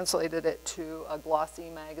translated it to a glossy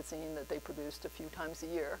magazine that they produced a few times a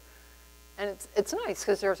year. And it's nice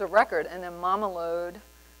because there's a record. And then Mama Lode,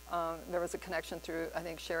 there was a connection through, I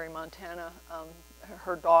think, Sherry Montana.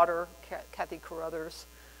 Her daughter, Kathy Carruthers,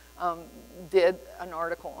 did an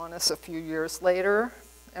article on us a few years later.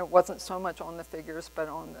 It wasn't so much on the figures, but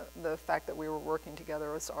on the fact that we were working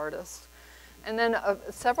together as artists. And then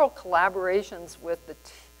several collaborations with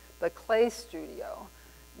the clay studio,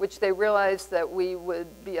 which they realized that we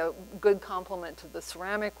would be a good complement to the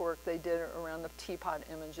ceramic work they did around the teapot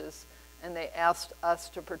images, and they asked us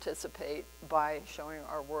to participate by showing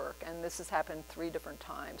our work. And this has happened 3 different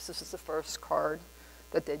times. This is the first card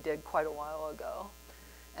that they did quite a while ago.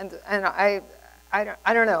 And I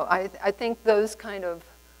don't know, I think those kind of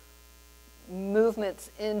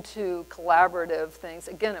movements into collaborative things,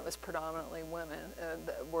 again, it was predominantly women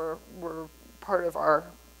that were part of our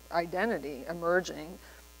identity emerging.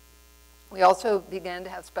 We also began to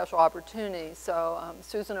have special opportunities. So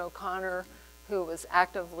Susan O'Connor, who was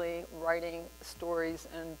actively writing stories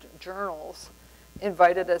and journals,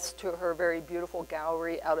 invited us to her very beautiful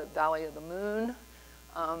gallery out at Valley of the Moon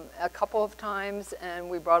a couple of times, and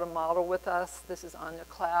we brought a model with us. This is Anya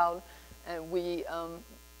Cloud, and we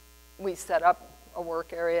set up a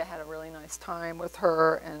work area, had a really nice time with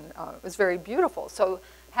her, and it was very beautiful. So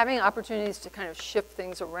having opportunities to kind of shift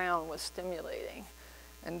things around was stimulating.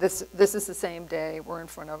 And this is the same day. We're in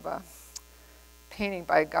front of a painting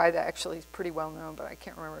by a guy that actually is pretty well known, but I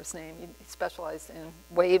can't remember his name. He specialized in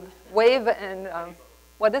wave and,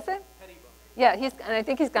 what is it? Yeah, and I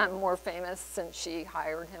think he's gotten more famous since she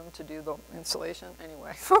hired him to do the installation.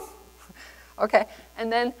 Anyway, okay.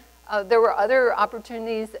 And then there were other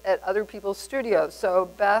opportunities at other people's studios. So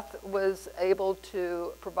Beth was able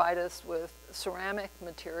to provide us with ceramic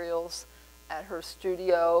materials at her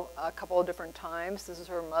studio a couple of different times. This is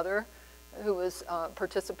her mother, who was a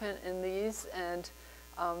participant in these, and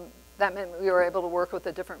that meant we were able to work with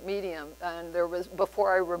a different medium. And there was,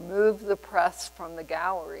 before I removed the press from the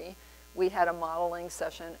gallery, we had a modeling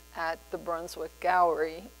session at the Brunswick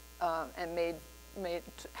Gallery and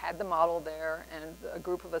had the model there, and a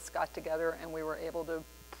group of us got together and we were able to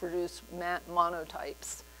produce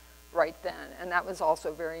monotypes right then. And that was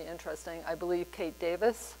also very interesting. I believe Kate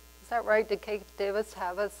Davis, is that right? Did Kate Davis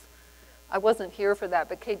have us? I wasn't here for that,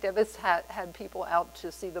 but Kate Davis had people out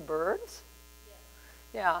to see the birds.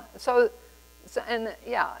 Yeah.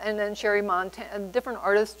 And then Sherry Montana, and different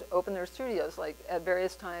artists open their studios. Like at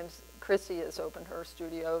various times, Chrissy has opened her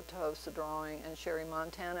studio to host a drawing, and Sherry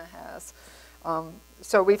Montana has.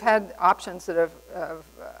 So we've had options that have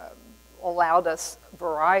allowed us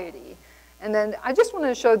variety. And then I just want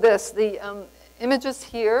to show this, the images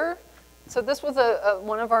here. So this was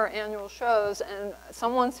one of our annual shows, and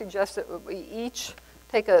someone suggested that we each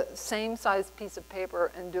take a same size piece of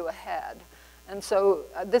paper and do a head. And so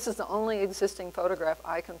this is the only existing photograph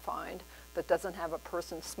I can find that doesn't have a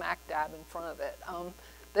person smack dab in front of it.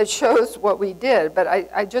 That shows what we did, but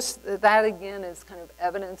I just, that again is kind of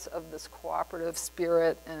evidence of this cooperative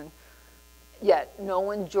spirit, and yet no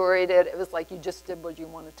one juried it. It was like you just did what you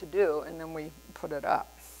wanted to do, and then we put it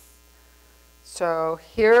up. So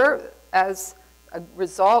here, as a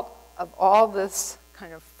result of all this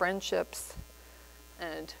kind of friendships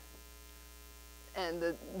and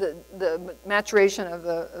the maturation of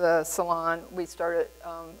the Salon, we started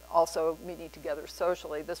also meeting together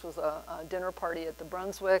socially. This was a dinner party at the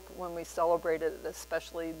Brunswick when we celebrated an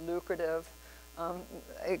especially lucrative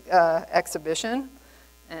exhibition.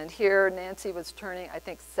 And here Nancy was turning, I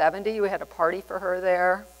think, 70. We had a party for her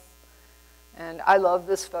there. And I love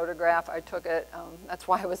this photograph. I took it, that's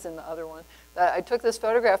why I was in the other one. I took this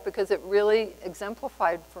photograph because it really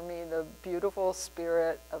exemplified for me the beautiful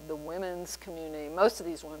spirit of the women's community. Most of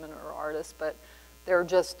these women are artists, but they're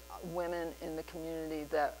just women in the community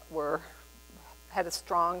that had a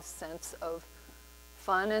strong sense of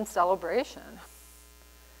fun and celebration.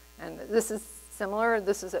 And this is similar.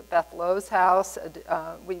 This is at Beth Lowe's house.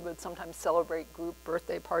 We would sometimes celebrate group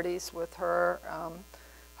birthday parties with her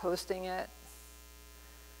hosting it.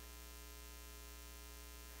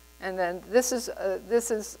 And then this is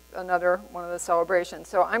another one of the celebrations.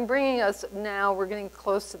 So I'm bringing us now, we're getting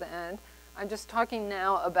close to the end. I'm just talking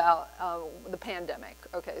now about the pandemic.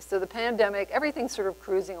 Okay, so the pandemic, everything's sort of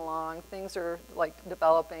cruising along. Things are like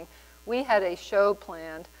developing. We had a show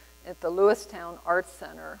planned at the Lewistown Arts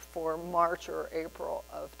Center for March or April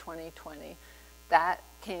of 2020. That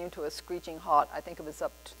came to a screeching halt. I think it was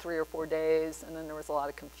up to 3 or 4 days, and then there was a lot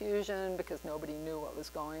of confusion because nobody knew what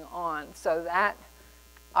was going on. So that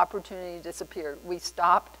opportunity disappeared. We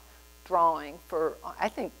stopped drawing for, I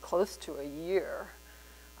think, close to a year.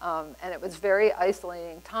 And it was very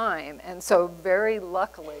isolating time. And so very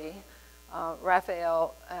luckily,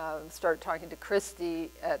 Raphael started talking to Christy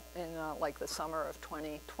in like the summer of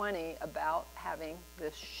 2020 about having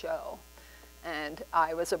this show. And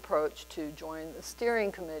I was approached to join the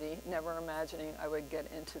steering committee, never imagining I would get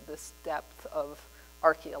into this depth of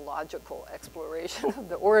archaeological exploration of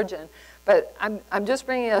the origin. But I'm just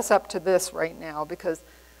bringing us up to this right now because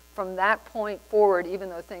from that point forward, even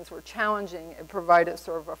though things were challenging, it provided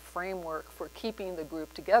sort of a framework for keeping the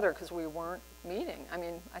group together because we weren't meeting. I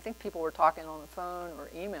mean, I think people were talking on the phone or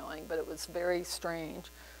emailing, but it was a very strange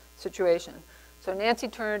situation. So Nancy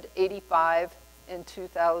turned 85 in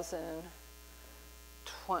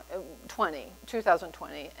 2020,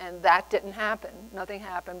 and that didn't happen. Nothing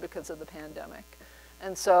happened because of the pandemic.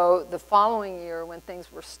 And so the following year, when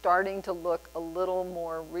things were starting to look a little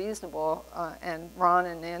more reasonable, and Ron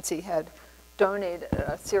and Nancy had donated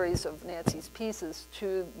a series of Nancy's pieces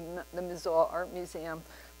to the Missoula Art Museum,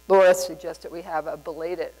 Laura suggested we have a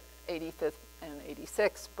belated 85th and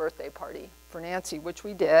 86th birthday party for Nancy, which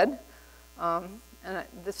we did.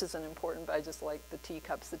 This isn't important, but I just like the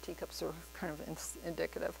teacups. The teacups are kind of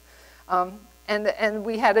indicative. And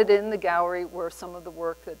we had it in the gallery where some of the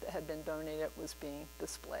work that had been donated was being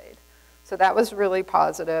displayed. So that was really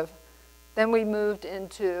positive. Then we moved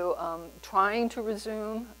into trying to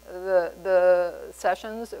resume the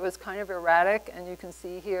sessions. It was kind of erratic, and you can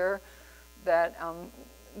see here that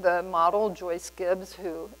the model, Joyce Gibbs,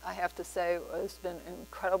 who I have to say has been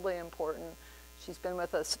incredibly important. She's been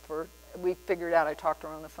with us for, we figured out, I talked to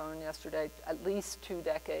her on the phone yesterday, at least 2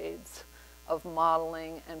 decades of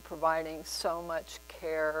modeling and providing so much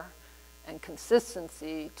care and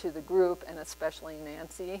consistency to the group, and especially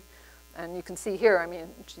Nancy. And you can see here, I mean,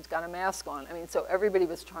 she's got a mask on. I mean, so everybody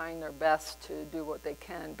was trying their best to do what they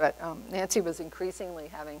can, but Nancy was increasingly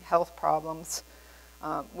having health problems,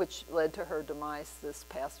 which led to her demise this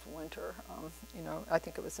past winter. You know, I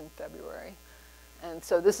think it was in February. And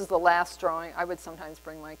so this is the last drawing. I would sometimes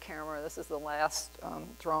bring my camera. This is the last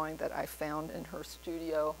drawing that I found in her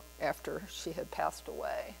studio after she had passed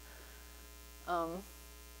away.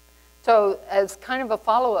 So as kind of a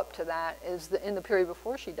follow-up to that is that in the period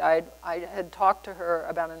before she died, I had talked to her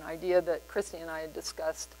about an idea that Christy and I had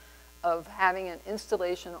discussed of having an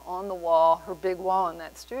installation on the wall, her big wall in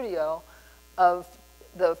that studio, of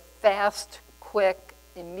the fast, quick,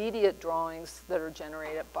 immediate drawings that are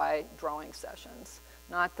generated by drawing sessions.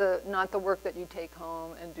 Not the work that you take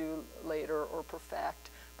home and do later or perfect,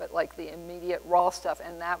 but like the immediate raw stuff.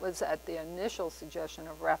 And that was at the initial suggestion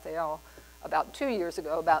of Raphael about 2 years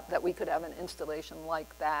ago, about that we could have an installation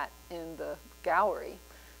like that in the gallery.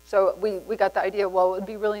 So we got the idea, well, it would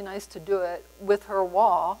be really nice to do it with her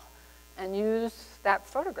wall and use that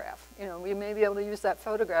photograph. You know, we may be able to use that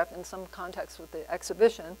photograph in some context with the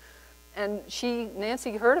exhibition. And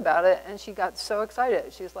Nancy heard about it and she got so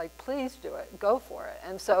excited. She was like, please do it, go for it.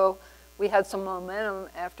 And so we had some momentum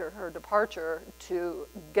after her departure to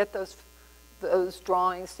get those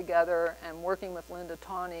drawings together, and working with Linda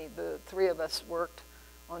Tawney, the three of us worked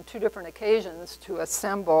on 2 different occasions to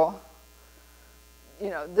assemble.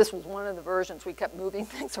 You know, this was one of the versions. We kept moving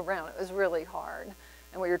things around. It was really hard.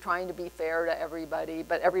 And we were trying to be fair to everybody,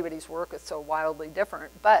 but everybody's work is so wildly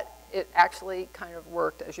different. But it actually kind of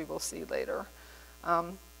worked, as you will see later.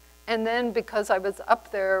 And then because I was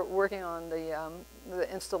up there working on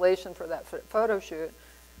the installation for that photo shoot,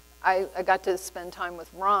 I got to spend time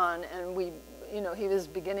with Ron, and he was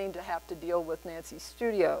beginning to have to deal with Nancy's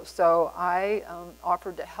studio. So I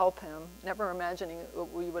offered to help him, never imagining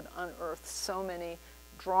we would unearth so many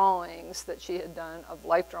drawings that she had done of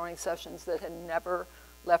life drawing sessions that had never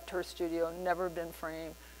left her studio, never been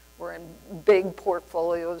framed, were in big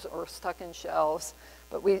portfolios or stuck in shelves.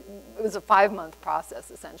 But it was a 5-month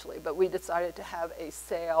process, essentially. But we decided to have a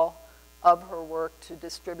sale of her work to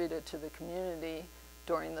distribute it to the community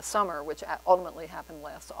during the summer, which ultimately happened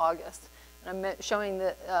last August. And I'm showing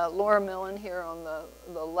Laura Millen here on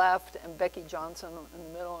the left, and Becky Johnson in the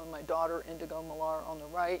middle, and my daughter Indigo Millar on the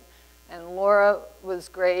right. And Laura was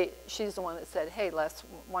great. She's the one that said, hey, Les,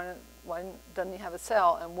 why doesn't he have a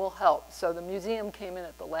sale? And we'll help. So the museum came in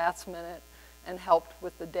at the last minute and helped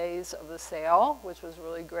with the days of the sale, which was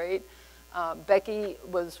really great. Becky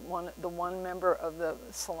was the one member of the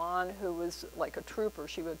Salon who was like a trooper.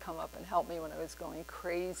 She would come up and help me when I was going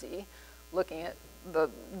crazy, looking at the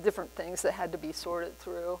different things that had to be sorted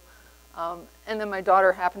through. And then my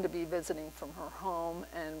daughter happened to be visiting from her home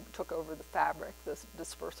and took over the fabric, this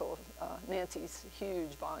dispersal of Nancy's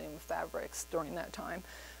huge volume of fabrics during that time.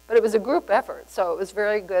 But it was a group effort, so it was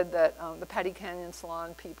very good that the Pattee Canyon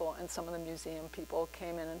Salon people and some of the museum people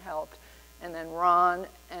came in and helped. And then Ron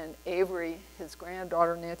and Avery, his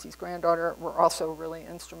granddaughter, Nancy's granddaughter, were also really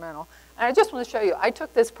instrumental. And I just want to show you, I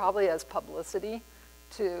took this probably as publicity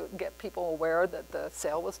to get people aware that the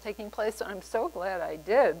sale was taking place. And I'm so glad I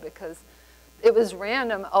did, because it was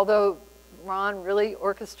random, although Ron really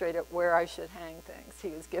orchestrated where I should hang things. He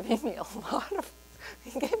was giving me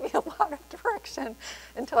he gave me a lot of direction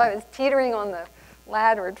until I was teetering on the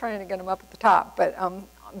ladder trying to get him up at the top. But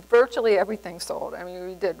virtually everything sold. I mean,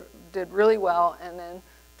 we did really well, and then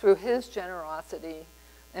through his generosity,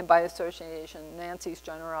 and by association, Nancy's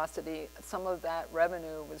generosity, some of that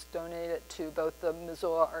revenue was donated to both the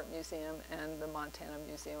Missoula Art Museum and the Montana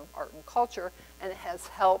Museum of Art and Culture, and it has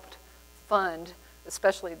helped fund,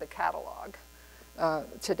 especially the catalog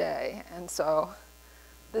today. And so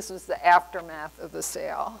this was the aftermath of the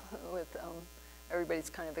sale, with everybody's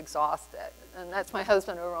kind of exhausted. And that's my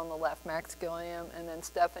husband over on the left, Max Gilliam, and then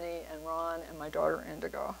Stephanie and Ron and my daughter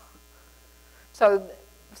Indigo. So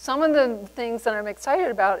some of the things that I'm excited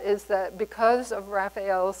about is that because of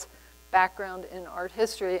Raphael's background in art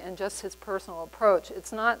history and just his personal approach,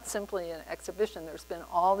 it's not simply an exhibition. There's been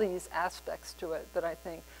all these aspects to it that I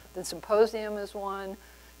think the Symposium is one,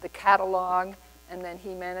 the catalog, and then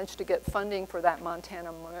he managed to get funding for that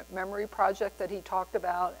Montana Memory Project that he talked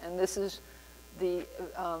about. And this is the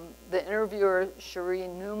interviewer, Cherie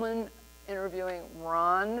Newman, interviewing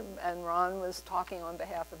Ron, and Ron was talking on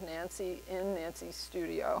behalf of Nancy in Nancy's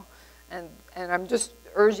studio. And I'm just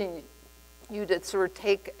urging you to sort of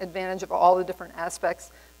take advantage of all the different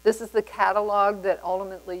aspects. This is the catalog that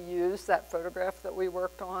ultimately used that photograph that we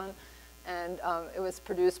worked on. And it was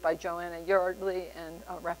produced by Joanna Yardley, and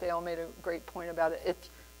Raphael made a great point about it. If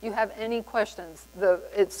you have any questions,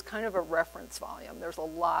 it's kind of a reference volume. There's a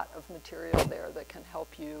lot of material there that can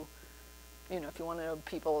help you, if you want to know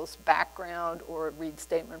people's background or read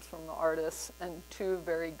statements from the artists, and 2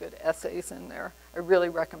 very good essays in there. I really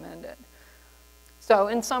recommend it. So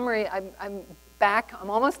in summary, I'm back.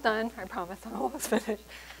 I'm almost done. I promise I'm almost finished.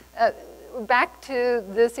 Back to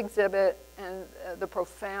this exhibit and the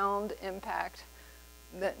profound impact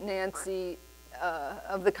that Nancy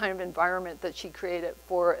of the kind of environment that she created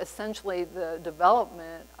for essentially the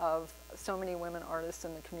development of so many women artists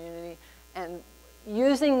in the community, and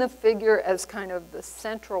using the figure as kind of the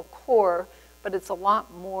central core, but it's a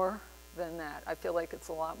lot more than that. I feel like it's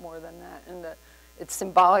a lot more than that, and that it's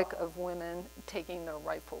symbolic of women taking their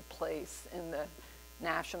rightful place in the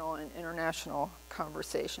national and international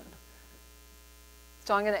conversation.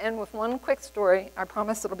 So I'm going to end with one quick story. I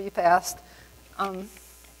promise it'll be fast. I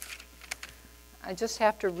just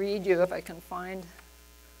have to read you if I can find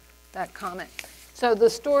that comment. So the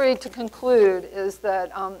story to conclude is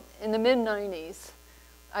that in the mid-90s,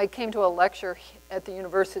 I came to a lecture at the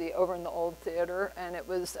university over in the old theater, and it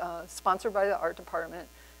was sponsored by the art department,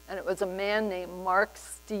 and it was a man named Mark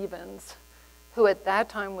Stevens, who at that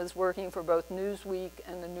time was working for both Newsweek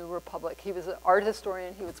and the New Republic. He was an art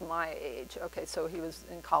historian. He was my age. Okay, so he was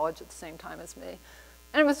in college at the same time as me.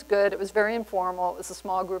 And it was good. It was very informal. It was a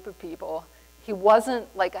small group of people. He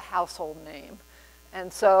wasn't like a household name.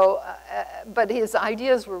 And so, but his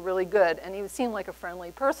ideas were really good, and he seemed like a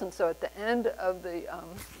friendly person. So at the end of the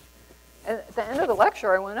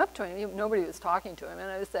lecture, I went up to him. Nobody was talking to him, and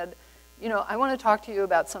I said, you know, I want to talk to you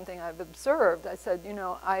about something I've observed. I said, you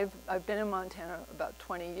know, I've been in Montana about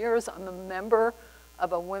 20 years. I'm a member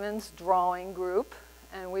of a women's drawing group,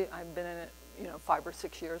 and I've been in it, you know, 5 or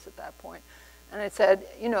 6 years at that point. And I said,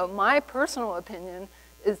 you know, my personal opinion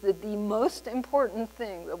is that the most important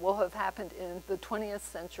thing that will have happened in the 20th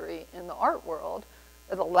century in the art world,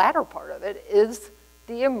 the latter part of it, is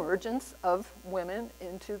the emergence of women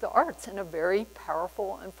into the arts in a very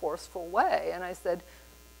powerful and forceful way. And I said,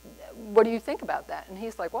 what do you think about that? And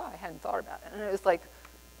he's like, well, I hadn't thought about it. And it was like,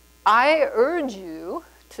 I urge you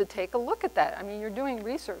to take a look at that. I mean, you're doing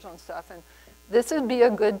research on stuff, and this would be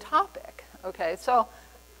a good topic. Okay, so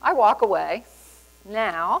I walk away.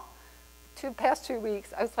 Now, past 2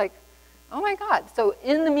 weeks, I was like, oh my God. So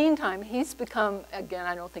in the meantime, he's become, again,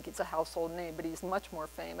 I don't think it's a household name, but he's much more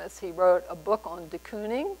famous. He wrote a book on de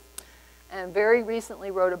Kooning, and very recently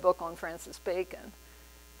wrote a book on Francis Bacon.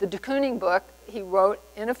 The de Kooning book he wrote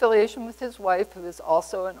in affiliation with his wife, who is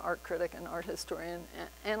also an art critic and art historian,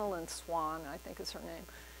 Annalyn Swan, I think is her name.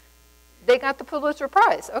 They got the Pulitzer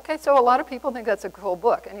Prize. Okay, so a lot of people think that's a cool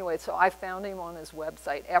book. Anyway, so I found him on his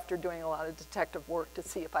website after doing a lot of detective work to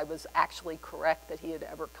see if I was actually correct that he had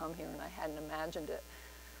ever come here, and I hadn't imagined it.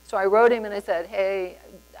 So I wrote him and I said, hey,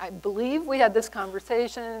 I believe we had this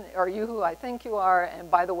conversation. Are you who I think you are?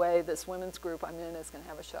 And by the way, this women's group I'm in is going to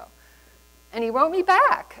have a show. And he wrote me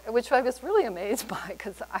back, which I was really amazed by,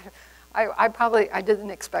 because I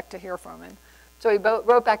didn't expect to hear from him. So he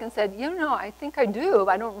wrote back and said, you know, I think I do.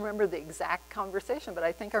 I don't remember the exact conversation, but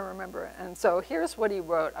I think I remember it. And so here's what he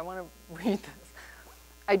wrote. I want to read this.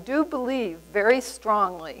 I do believe very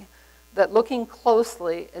strongly that looking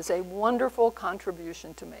closely is a wonderful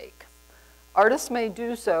contribution to make. Artists may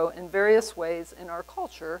do so in various ways in our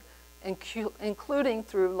culture, including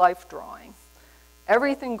through life drawing.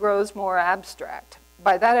 Everything grows more abstract.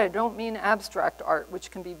 By that I don't mean abstract art, which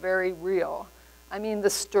can be very real. I mean the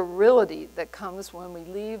sterility that comes when we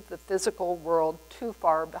leave the physical world too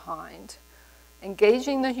far behind.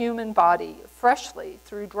 Engaging the human body freshly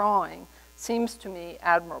through drawing seems to me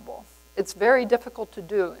admirable. It's very difficult to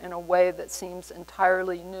do in a way that seems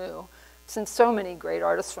entirely new, since so many great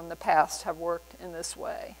artists from the past have worked in this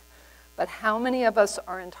way. But how many of us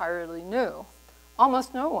are entirely new?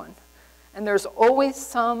 Almost no one. And there's always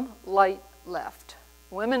some light left.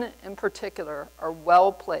 Women in particular are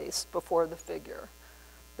well placed before the figure.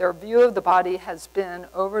 Their view of the body has been,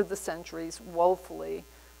 over the centuries, woefully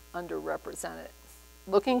underrepresented.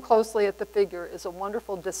 Looking closely at the figure is a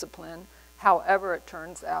wonderful discipline, however it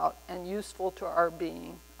turns out, and useful to our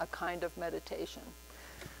being, a kind of meditation.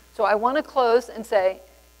 So I want to close and say,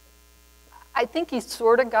 I think he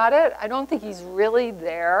sort of got it. I don't think he's really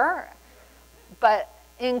there, but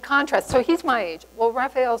in contrast, so he's my age. Well,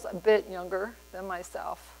 Raphael's a bit younger than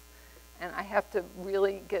myself, and I have to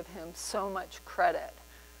really give him so much credit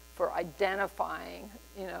for identifying,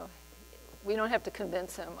 you know, we don't have to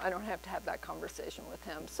convince him. I don't have to have that conversation with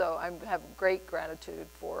him. So I have great gratitude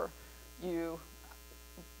for you,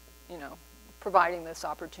 you know, providing this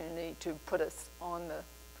opportunity to put us on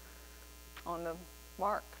the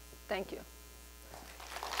mark. Thank you.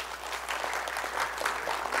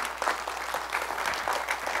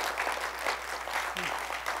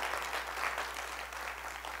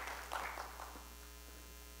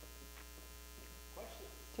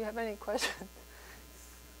 Do you have any questions?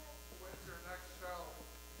 When's your next show?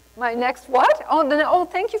 My next what? Oh,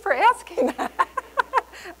 thank you for asking that.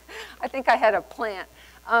 I think I had a plant.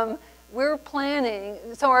 we're planning,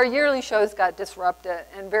 so our yearly shows got disrupted,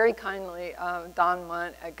 and very kindly, Don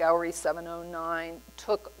Munt at Gallery 709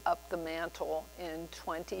 took up the mantle in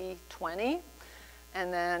 2020,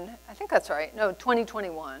 and then, I think that's right, no,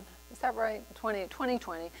 2021. Is that right?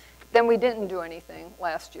 2020. Then we didn't do anything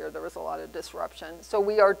last year. There was a lot of disruption. So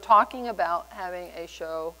we are talking about having a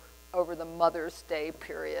show over the Mother's Day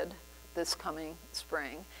period this coming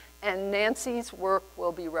spring. And Nancy's work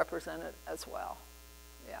will be represented as well.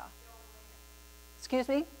 Yeah. Excuse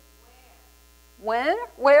me? When?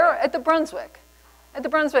 Where? At the Brunswick. At the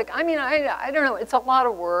Brunswick. I mean, I don't know. It's a lot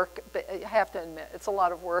of work, but I have to admit, it's a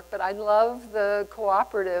lot of work. But I love the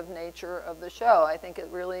cooperative nature of the show. I think it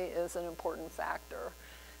really is an important factor.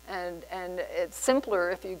 And it's simpler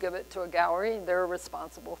if you give it to a gallery. They're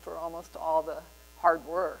responsible for almost all the hard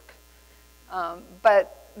work.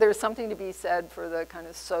 But there's something to be said for the kind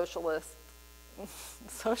of socialist,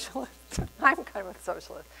 I'm kind of a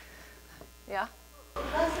socialist. Yeah?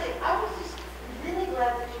 Leslie, I was just really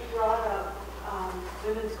glad that you brought up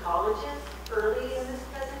women's colleges early in this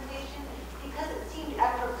presentation, because it seemed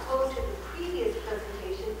apropos to the previous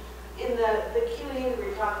presentation. In the Q&A, we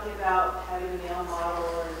were talking about having a male model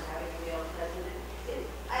and having a male president.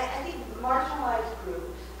 I think marginalized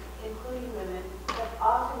groups, including women, have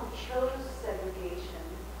often chose segregation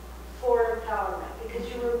for empowerment, because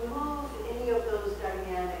you remove any of those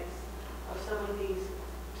dynamics of some of these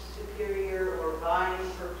superior or vying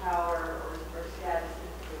for power or status in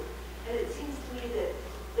the group. And it seems to me that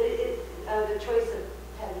the choice of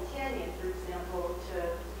Pattee, for example, to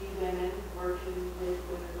be women working with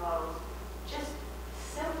women models just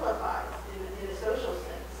simplifies, in a social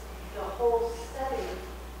sense, the whole setting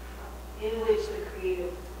in which the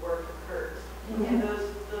creative work occurs. Mm-hmm. And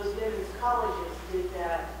those women's colleges did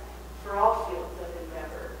that for all fields of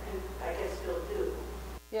endeavor, and I guess still do.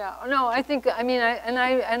 Yeah, no, I think, I mean,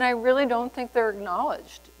 I really don't think they're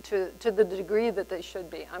acknowledged to the degree that they should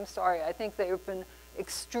be. I'm sorry, I think they've been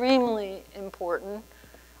extremely important.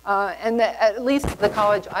 And at least the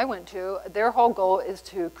college I went to, their whole goal is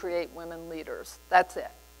to create women leaders. That's it.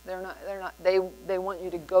 They want you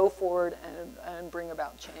to go forward and bring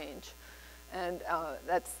about change. And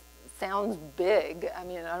that sounds big. I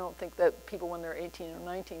mean, I don't think that people when they're 18 or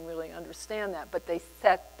 19 really understand that, but they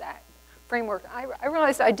set that framework. I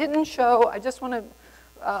realized I didn't show, I just want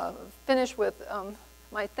to finish with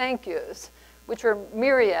my thank yous, which are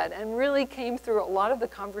myriad and really came through a lot of the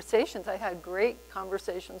conversations. I had great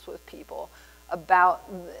conversations with people about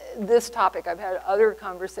this topic. I've had other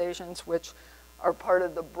conversations which are part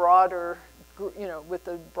of the broader, you know, with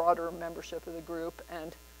the broader membership of the group.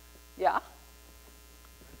 And yeah?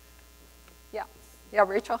 Yeah. Yeah,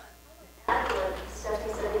 Rachel? That's what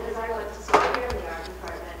Stephanie said, because I went to school here in the art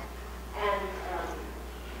department. And,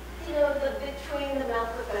 you know, between the male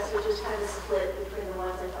professors was kind of split between the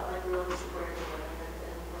ones I felt like really supported the women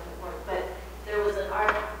and women weren't. But there was an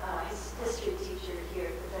art history teacher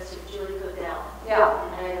here, Professor Julie Godell. Yeah.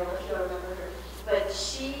 And I don't know if you'll remember her. But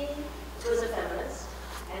she was a feminist,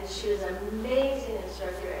 and she was an amazing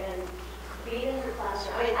instructor. And being in her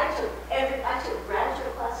classroom, I mean, I took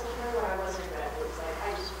graduate classes from her when I wasn't a graduate, so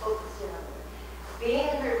I just focused in on her. Being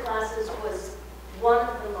in her classes was one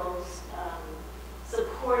of the most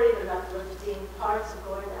supportive and uplifting parts of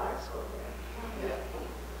going to art school here.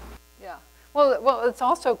 Yeah. Well, it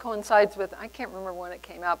also coincides with, I can't remember when it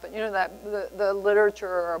came out, but you know that the literature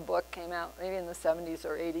or a book came out maybe in the 70s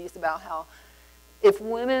or 80s about how if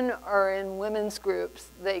women are in women's groups,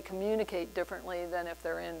 they communicate differently than if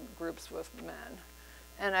they're in groups with men.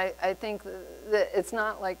 And I think that it's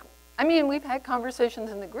not like, I mean, we've had conversations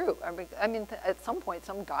in the group. I mean, at some point,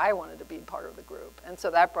 some guy wanted to be part of the group. And so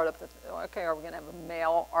that brought up the, okay, are we going to have a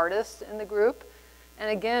male artist in the group? And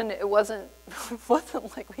again, it wasn't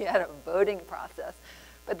like we had a voting process.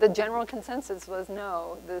 But the general consensus was,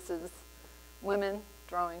 no, this is women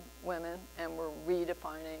drawing women, and we're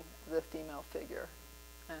redefining the female figure.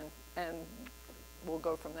 And we'll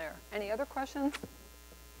go from there. Any other questions?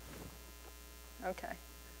 Okay.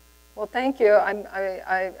 Well, thank you.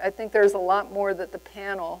 I think there's a lot more that the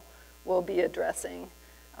panel will be addressing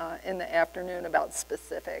in the afternoon about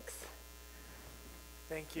specifics.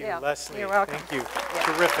 Thank you, Yeah. Leslie. You're welcome. Thank you. Yeah.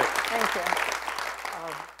 Terrific. Thank you.